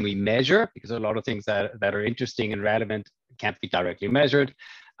possible, what can we measure, because a lot of things that are interesting and relevant can't be directly measured.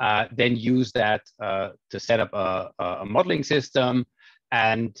 Then use that to set up a modeling system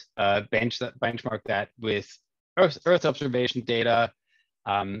and benchmark that with Earth observation data,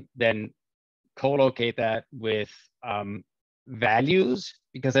 then co-locate that with values,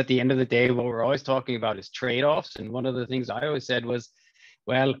 because at the end of the day, what we're always talking about is trade-offs. And one of the things I always said was,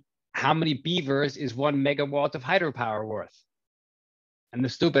 well, how many beavers is 1 megawatt of hydropower worth? And the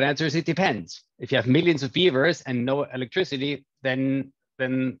stupid answer is it depends. If you have millions of beavers and no electricity, then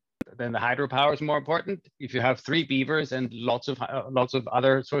the hydropower is more important. If you have 3 beavers and lots of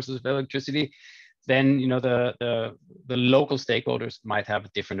other sources of electricity, then, you know, the local stakeholders might have a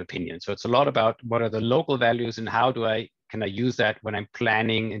different opinion. So it's a lot about what are the local values and how can I use that when I'm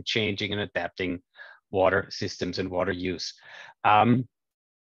planning and changing and adapting water systems and water use.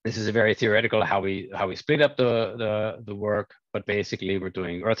 This is a very theoretical how we split up the work, but basically we're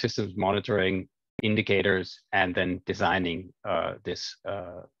doing Earth systems monitoring, indicators, and then designing this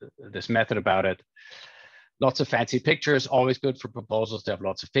method about it. lots of fancy pictures, always good for proposals to have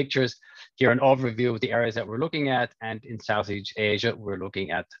lots of pictures. Here, an overview of the areas that we're looking at. And in Southeast Asia, we're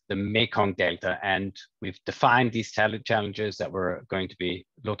looking at the Mekong Delta. And we've defined these challenges that we're going to be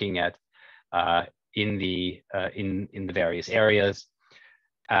looking at in the various areas.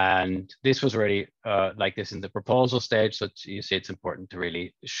 And this was already like this in the proposal stage. So you see, it's important to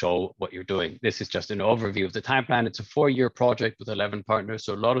really show what you're doing. This is just an overview of the time plan. It's a 4-year project with 11 partners.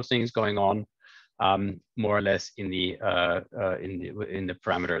 So a lot of things going on, more or less in the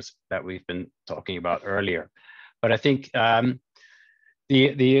parameters that we've been talking about earlier. But I think the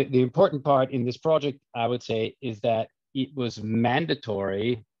important part in this project, I would say, is that it was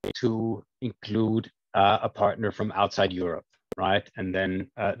mandatory to include a partner from outside Europe. Right, and then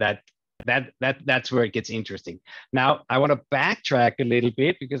that's where it gets interesting. Now, I want to backtrack a little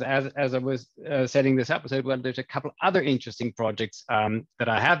bit because as I was setting this up, I said, well, there's a couple other interesting projects that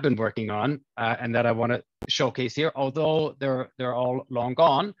I have been working on and that I want to showcase here, although they're all long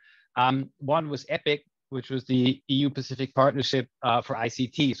gone. One was EPIC, which was the EU-Pacific Partnership for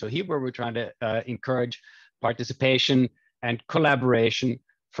ICT. So here, where we're trying to encourage participation and collaboration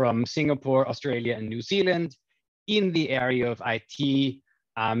from Singapore, Australia, and New Zealand in the area of IT.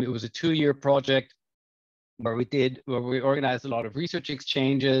 It was a 2-year project where we organized a lot of research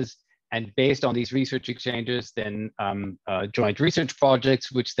exchanges, and based on these research exchanges, then joint research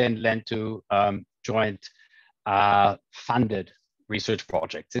projects, which then led to joint funded research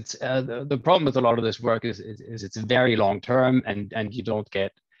projects. It's the problem with a lot of this work is it's very long term, and you don't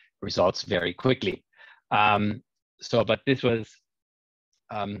get results very quickly. But this was.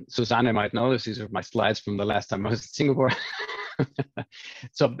 Susanne might know this. These are my slides from the last time I was in Singapore.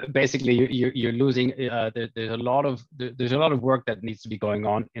 So basically, you're losing. There's a lot of work that needs to be going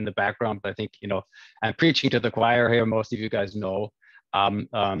on in the background. But I think I'm preaching to the choir here. Most of you guys know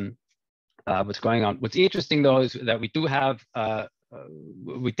what's going on. What's interesting though is that we do have.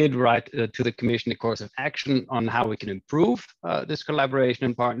 We did write to the Commission a course of action on how we can improve this collaboration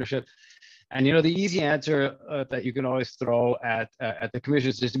and partnership. And the easy answer that you can always throw at the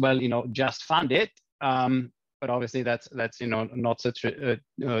Commission is just, well, just fund it. But obviously that's not such a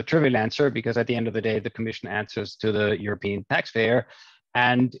trivial answer, because at the end of the day, the Commission answers to the European taxpayer,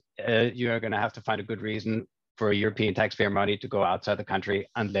 and you're going to have to find a good reason for European taxpayer money to go outside the country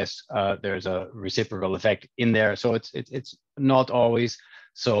unless there's a reciprocal effect in there. So it's not always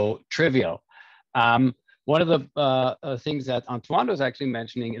so trivial. One of the things that Antoine was actually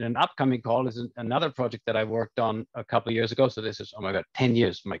mentioning in an upcoming call is another project that I worked on a couple of years ago. So this is, oh my God, 10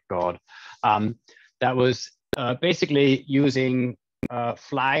 years, my God. That was basically using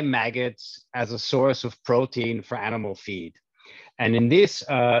fly maggots as a source of protein for animal feed. And in this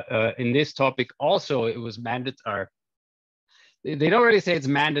topic also, it was mandatory. They don't really say it's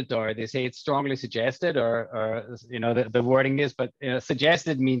mandatory. They say it's strongly suggested, or the wording is, but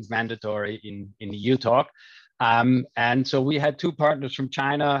suggested means mandatory in EU talk. And so we had 2 partners from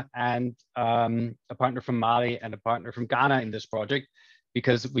China and a partner from Mali and a partner from Ghana in this project,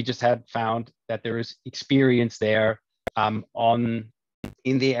 because we just had found that there is experience there in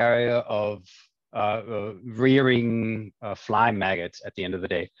the area of rearing fly maggots at the end of the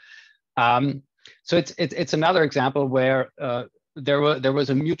day. So it's another example where there was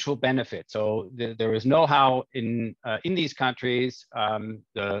a mutual benefit. So there was know-how in these countries.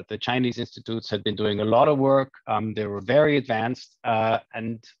 The Chinese institutes had been doing a lot of work. They were very advanced,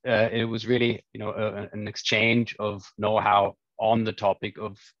 and it was really an exchange of know-how on the topic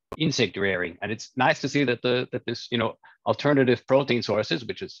of insect rearing. And it's nice to see that this alternative protein sources,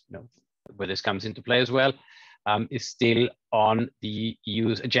 which is where this comes into play as well, is still on the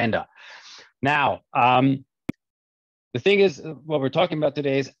EU's agenda. Now, the thing is, what we're talking about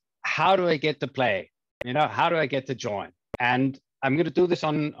today is, how do I get to play? How do I get to join? And I'm going to do this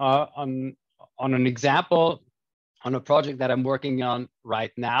on an example, on a project that I'm working on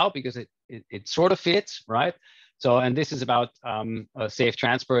right now, because it sort of fits, right? So, and this is about safe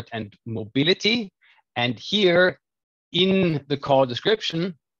transport and mobility. And here in the call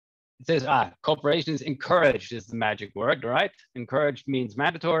description, it says, cooperation is encouraged is the magic word, right? Encouraged means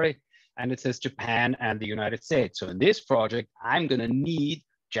mandatory. And it says Japan and the United States. So in this project, I'm going to need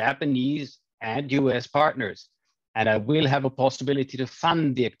Japanese and US partners. And I will have a possibility to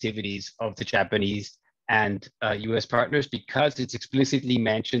fund the activities of the Japanese and US partners, because it's explicitly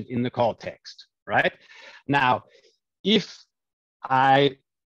mentioned in the call text, right? Now, if I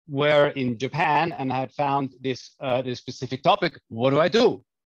were in Japan and had found this specific topic, what do I do?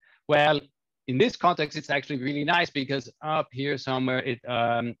 Well, in this context, it's actually really nice, because up here somewhere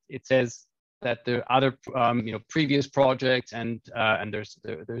it says that there are other previous projects, and there's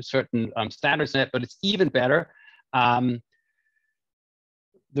certain standards in it, but it's even better.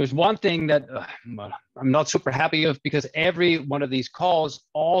 There's one thing that I'm not super happy of, because every one of these calls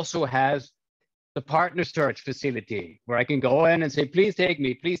also has the partner search facility where I can go in and say, please take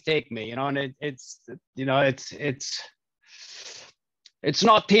me, and it's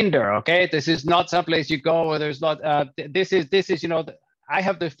not Tinder, okay? This is not someplace you go where there's not, this is, I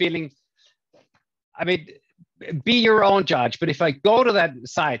have the feeling, I mean, be your own judge, but if I go to that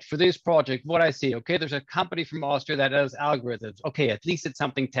site for this project, what I see, okay, there's a company from Austria that does algorithms. Okay, at least it's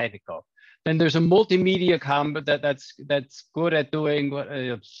something technical. Then there's a multimedia company that's good at doing,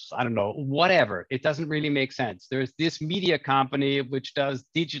 I don't know, whatever. It doesn't really make sense. There's this media company which does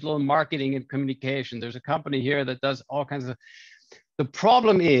digital marketing and communication. There's a company here that does all kinds of. The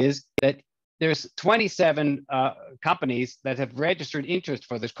problem is that there's 27 companies that have registered interest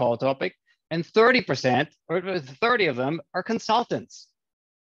for this call topic, and 30% or 30 of them are consultants.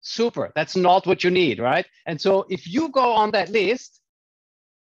 Super, that's not what you need, right? And so if you go on that list,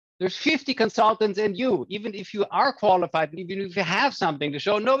 there's 50 consultants and you, even if you are qualified, even if you have something to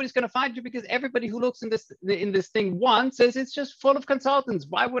show, nobody's going to find you, because everybody who looks in this thing once says it's just full of consultants.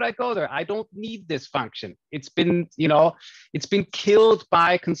 Why would I go there? I don't need this function. It's been, it's been killed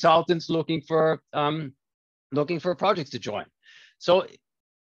by consultants looking for projects to join. So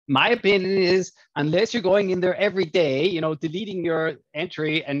my opinion is, unless you're going in there every day, deleting your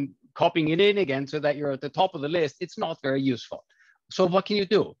entry and copying it in again so that you're at the top of the list, it's not very useful. So what can you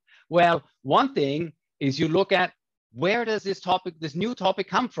do? Well, one thing is you look at, where does this new topic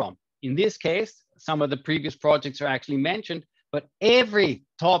come from? In this case, some of the previous projects are actually mentioned, but every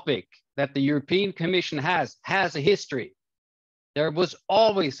topic that the European Commission has a history. There was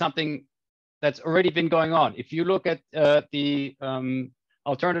always something that's already been going on. If you look at the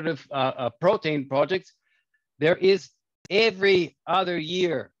alternative protein projects, there is every other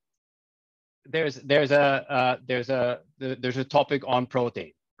year there's a topic on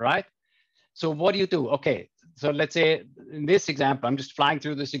protein, right? So what do you do? Okay, so let's say in this example, I'm just flying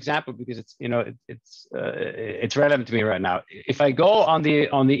through this example because it's it's relevant to me right now. If I go on the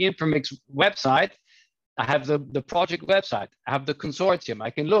Infomix website, I have the project website, I have the consortium.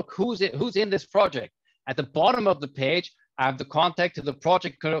 I can look who's in this project. At the bottom of the page, I have the contact to the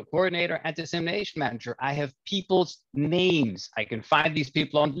project coordinator and dissemination manager. I have people's names. I can find these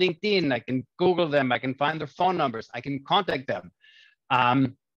people on LinkedIn. I can Google them. I can find their phone numbers. I can contact them.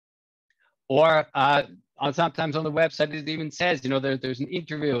 Sometimes on the website, it even says, there's an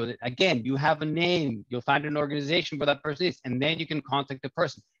interview. Again, you have a name. You'll find an organization where that person is, and then you can contact the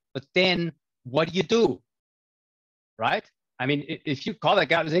person. But then what do you do, right? I mean, if you call that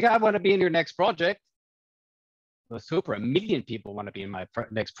guy and say, I want to be in your next project, well, super, 1 million people want to be in my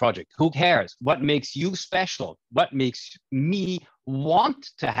next project. Who cares? What makes you special? What makes me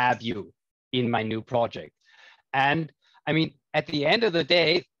want to have you in my new project? And I mean, at the end of the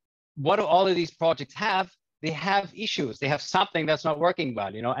day, what do all of these projects have? They have issues. They have something that's not working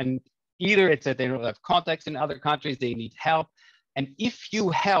well, and either it's that they don't have contacts in other countries, they need help. And if you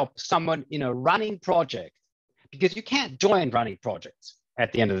help someone in a running project, because you can't join running projects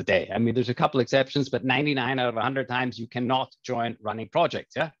at the end of the day. I mean, there's a couple exceptions, but 99 out of 100 times you cannot join running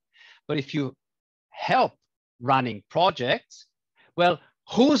projects, yeah? But if you help running projects, well,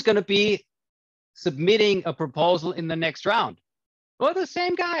 who's going to be submitting a proposal in the next round? Well, the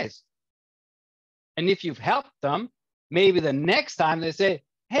same guys. And if you've helped them, maybe the next time they say,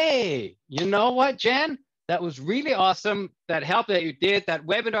 hey, you know what, Jen? That was really awesome. That help that you did, that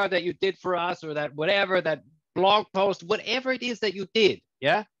webinar that you did for us, or that whatever, that blog post, whatever it is that you did,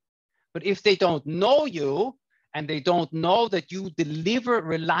 yeah? But if they don't know you and they don't know that you deliver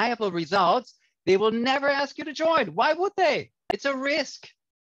reliable results, they will never ask you to join. Why would they? It's a risk.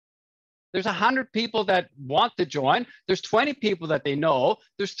 There's 100 people that want to join. There's 20 people that they know.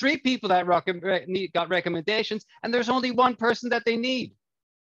 There's 3 people that got recommendations, and there's only 1 person that they need.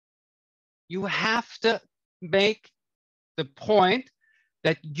 You have to make the point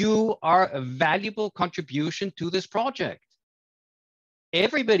that you are a valuable contribution to this project.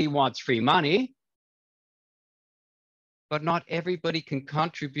 Everybody wants free money, but not everybody can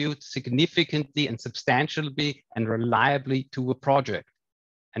contribute significantly and substantially and reliably to a project.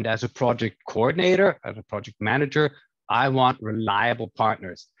 And as a project coordinator, as a project manager, I want reliable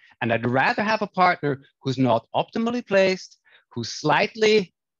partners. And I'd rather have a partner who's not optimally placed, who's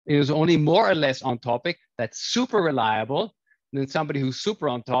slightly, is only more or less on topic, that's super reliable, than somebody who's super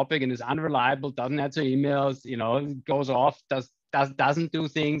on topic and is unreliable, doesn't answer emails, goes off, doesn't do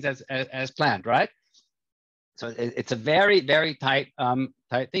things as planned, right? So it's a very, very tight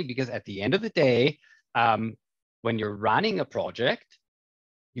thing, because at the end of the day, when you're running a project,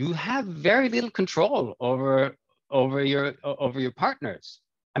 you have very little control over your partners.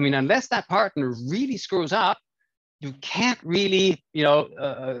 I mean, unless that partner really screws up, you can't really,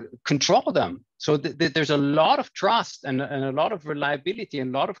 control them. So there's a lot of trust and a lot of reliability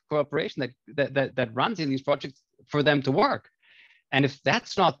and a lot of cooperation that runs in these projects for them to work. And if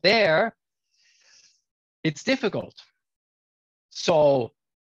that's not there, it's difficult. So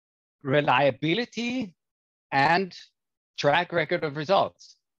reliability and track record of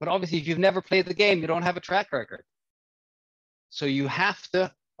results. But obviously, if you've never played the game, you don't have a track record. So you have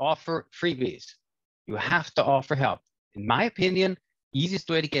to offer freebies. You have to offer help. In my opinion, easiest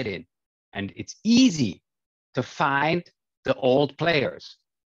way to get in. And it's easy to find the old players.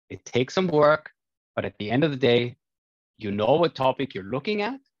 It takes some work, but at the end of the day, you know what topic you're looking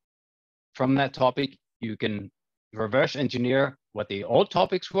at. From that topic, you can reverse engineer what the old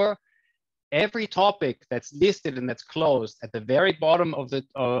topics were. Every topic that's listed and that's closed at the very bottom of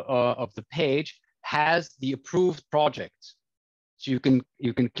the page has the approved projects. So you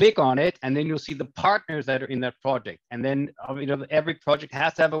can click on it, and then you'll see the partners that are in that project. And then every project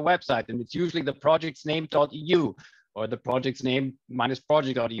has to have a website, and it's usually the project's name.eu or the project's name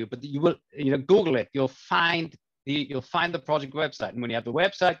 -project.eu. But you will Google it. You'll find the project website. And when you have the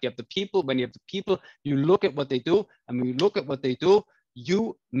website, you have the people. When you have the people, you look at what they do. And when you look at what they do,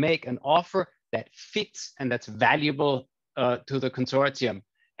 you make an offer that fits and that's valuable to the consortium.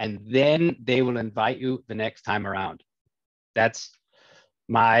 And then they will invite you the next time around. That's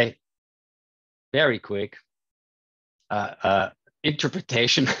my very quick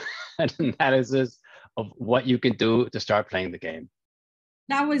interpretation and analysis of what you can do to start playing the game.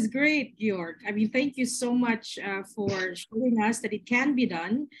 That was great, Georg. I mean, thank you so much for showing us that it can be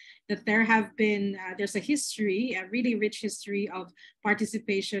done, that there have been, there's a history, a really rich history of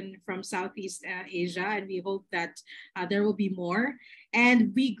participation from Southeast Asia, and we hope that there will be more.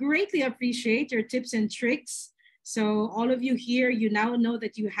 And we greatly appreciate your tips and tricks. So all of you here, you now know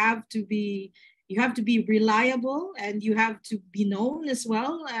that you have to be reliable, and you have to be known as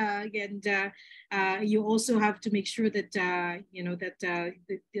well. And you also have to make sure that that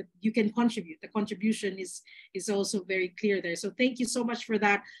you can contribute. The contribution is also very clear there. So thank you so much for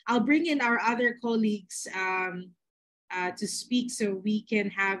that. I'll bring in our other colleagues to speak, so we can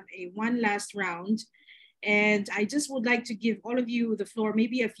have one last round. And I just would like to give all of you the floor,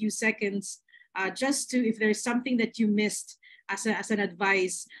 maybe a few seconds, just to, if there's something that you missed as an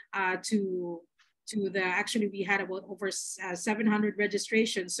advice actually we had about over 700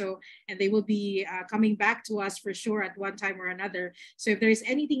 registrations, and they will be coming back to us for sure at one time or another. So if there's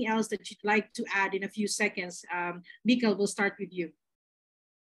anything else that you'd like to add in a few seconds, Mikael, we'll start with you.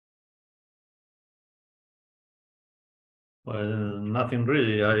 Well, nothing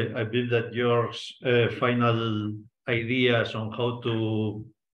really. I believe that your final ideas on how to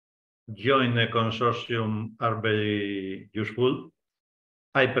join a consortium are very useful.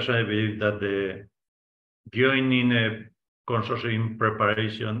 I personally believe that the joining a consortium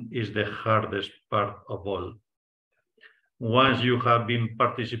preparation is the hardest part of all. Once you have been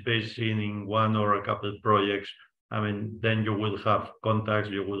participating in one or a couple of projects, I mean, then you will have contacts,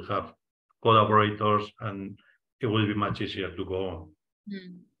 you will have collaborators, and it will be much easier to go on.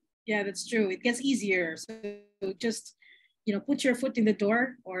 Yeah, that's true. It gets easier. So just put your foot in the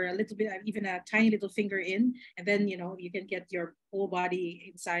door, or a little bit, even a tiny little finger in, and then you can get your whole body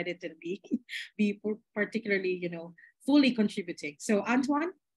inside it and be particularly fully contributing. So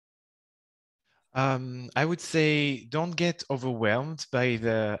Antoine? I would say don't get overwhelmed by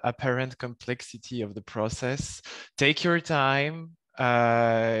the apparent complexity of the process. Take your time.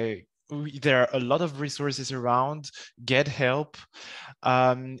 There are a lot of resources around. Get help,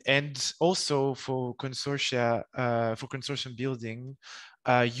 and also for consortia, for consortium building,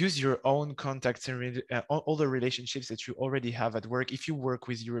 use your own contacts and all the relationships that you already have at work. If you work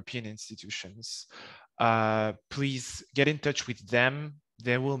with European institutions, please get in touch with them.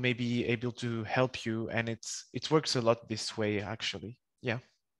 They will maybe able to help you, and it works a lot this way, actually. Yeah.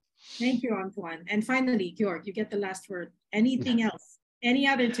 Thank you, Antoine. And finally, Georg, you get the last word. Anything else? Any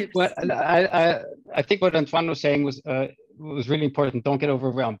other tips? Well, I think what Antoine was saying was really important. Don't get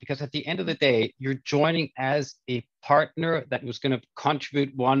overwhelmed, because at the end of the day, you're joining as a partner that was going to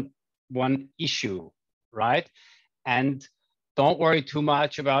contribute one issue, right? And don't worry too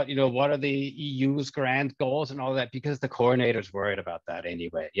much about what are the EU's grand goals and all that, because the coordinator's worried about that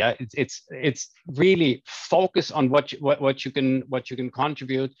anyway. Yeah, it's really focus on what you can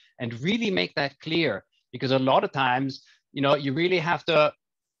contribute, and really make that clear, because a lot of times you really have to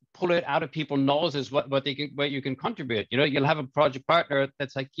pull it out of people's noses what you can contribute. You know, you'll have a project partner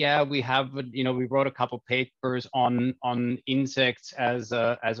that's like, yeah, we wrote a couple papers on insects as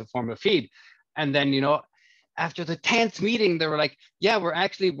a form of feed, and then, you know, after the 10th meeting, they were like, yeah, we're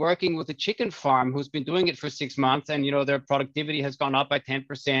actually working with a chicken farm who's been doing it for 6 months, and, you know, their productivity has gone up by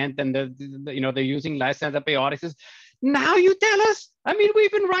 10%, and they're using less antibiotics. Now you tell us, I mean,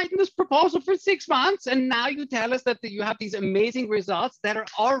 we've been writing this proposal for 6 months, and now you tell us that you have these amazing results that are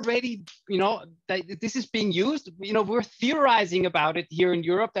already, you know, that this is being used. You know, we're theorizing about it here in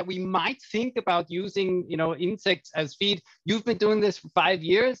Europe, that we might think about using, you know, insects as feed. You've been doing this for 5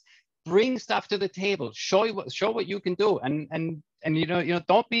 years. Bring stuff to the table. Show what you can do, and you know,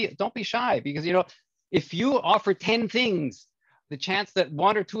 don't be shy, because, you know, if you offer 10 things, the chance that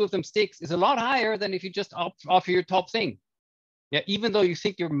 1 or 2 of them sticks is a lot higher than if you just offer your top thing. Yeah, even though you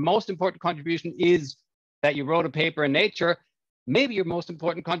think your most important contribution is that you wrote a paper in Nature, maybe your most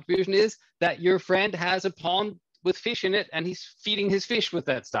important contribution is that your friend has a pond with fish in it and he's feeding his fish with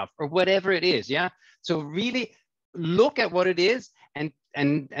that stuff, or whatever it is. Yeah. So really look at what it is,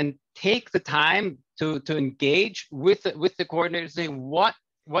 and take the time to engage with the coordinator, say what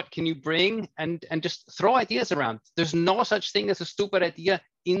can you bring, and just throw ideas around. There's no such thing as a stupid idea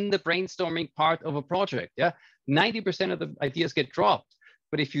in the brainstorming part of a project. Yeah, 90% of the ideas get dropped,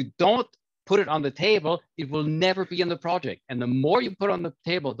 but if you don't put it on the table, it will never be in the project. And the more you put on the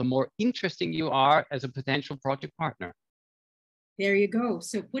table, the more interesting you are as a potential project partner. There you go.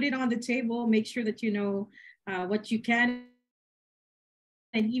 So put it on the table, make sure that you know what you can.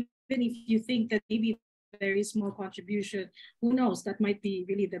 And even if you think that maybe a very small contribution, who knows, that might be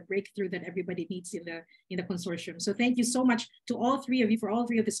really the breakthrough that everybody needs in the consortium. So thank you so much to all 3 of you, for all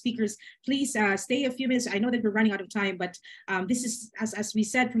 3 of the speakers. Please stay a few minutes. I know that we're running out of time, but this is, as we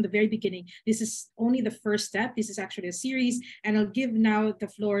said from the very beginning, this is only the first step. This is actually a series, and I'll give now the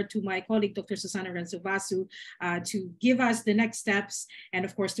floor to my colleague, Dr. Susana Renzo-Vasu, to give us the next steps, and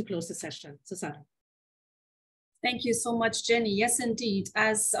of course to close the session. Susana. Thank you so much, Jenny. Yes, indeed.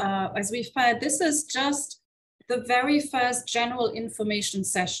 As we've heard, this is just the very first general information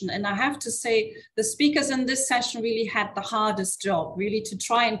session. And I have to say, the speakers in this session really had the hardest job, really, to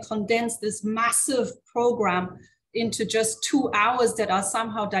try and condense this massive program into just 2 hours that are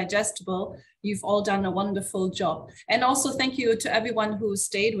somehow digestible. You've all done a wonderful job. And also thank you to everyone who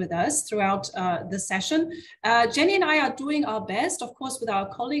stayed with us throughout the session. Jenny and I are doing our best, of course, with our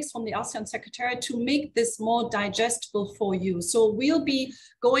colleagues from the ASEAN Secretariat, to make this more digestible for you. So we'll be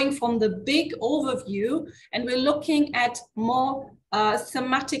going from the big overview, and we're looking at more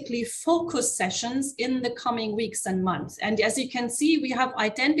thematically focused sessions in the coming weeks and months. And as you can see, we have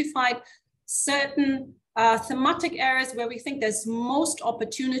identified certain thematic areas where we think there's most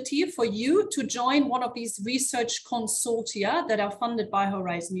opportunity for you to join one of these research consortia that are funded by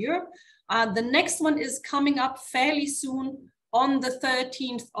Horizon Europe. The next one is coming up fairly soon on the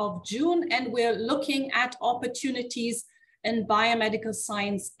 13th of June, and we're looking at opportunities in biomedical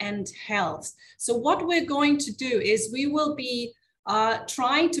science and health. So what we're going to do is we will be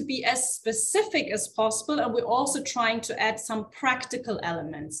trying to be as specific as possible, and we're also trying to add some practical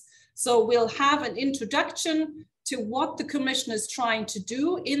elements. So we'll have an introduction to what the Commission is trying to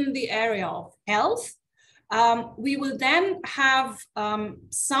do in the area of health. We will then have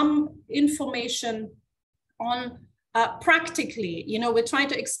some information on practically, you know, we're trying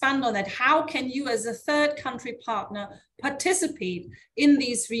to expand on that. How can you as a third country partner participate in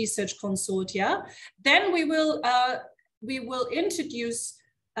these research consortia? Then we will introduce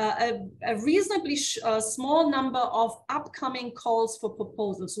a reasonably small number of upcoming calls for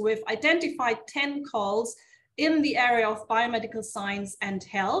proposals. So we've identified 10 calls in the area of biomedical science and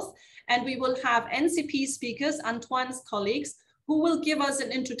health, and we will have NCP speakers, Antoine's colleagues, who will give us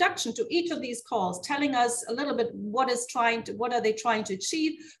an introduction to each of these calls, telling us a little bit what are they trying to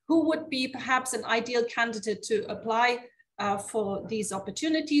achieve, who would be perhaps an ideal candidate to apply for these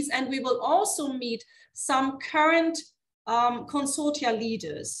opportunities. And we will also meet some current consortia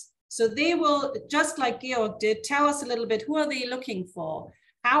leaders. So they will, just like Georg did, tell us a little bit, who are they looking for?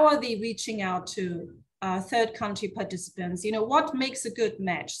 How are they reaching out to third country participants? You know, what makes a good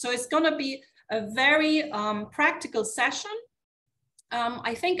match? So it's going to be a very practical session.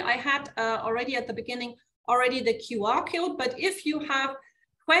 I think I had already at the beginning the QR code, but if you have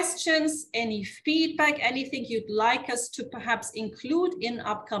questions, any feedback, anything you'd like us to perhaps include in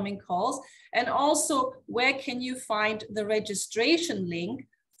upcoming calls, and also where can you find the registration link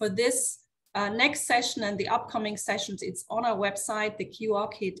for this next session and the upcoming sessions, it's on our website. The QR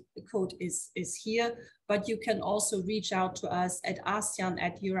code is here, but you can also reach out to us at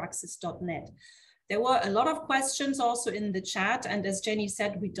ASEAN@euraxis.net. There were a lot of questions also in the chat, and as Jenny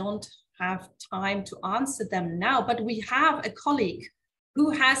said, we don't have time to answer them now, but we have a colleague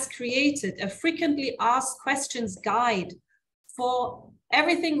who has created a frequently asked questions guide for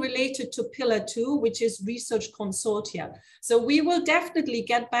everything related to Pillar 2, which is research consortia. So we will definitely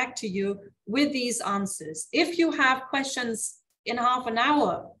get back to you with these answers. If you have questions in half an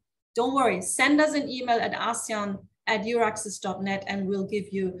hour, don't worry, send us an email at asean@euraccess.net and we'll give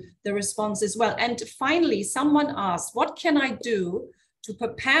you the response as well. And finally, someone asked, what can I do to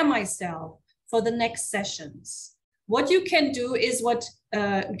prepare myself for the next sessions? What you can do is what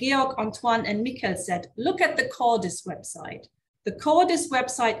Georg, Antoine, and Michael said. Look at the Cordis website. The Cordis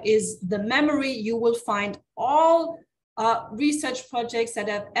website is the memory. You will find all research projects that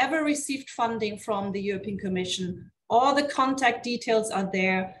have ever received funding from the European Commission. All the contact details are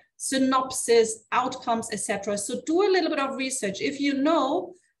there, synopsis, outcomes, etc. So do a little bit of research. If you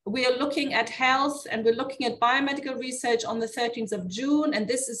know, we are looking at health and we're looking at biomedical research on the 13th of June, and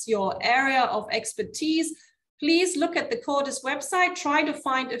this is your area of expertise, please look at the Cordis website, try to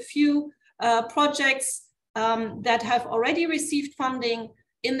find a few projects that have already received funding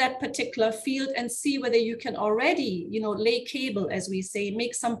in that particular field and see whether you can already, lay cable, as we say,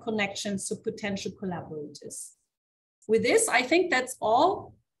 make some connections to potential collaborators. With this, I think that's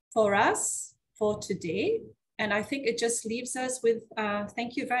all for us for today. And I think it just leaves us with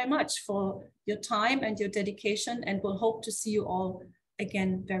thank you very much for your time and your dedication, and we'll hope to see you all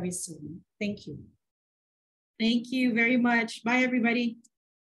again very soon. Thank you. Thank you very much. Bye, everybody.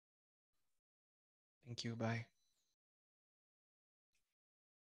 Thank you. Bye.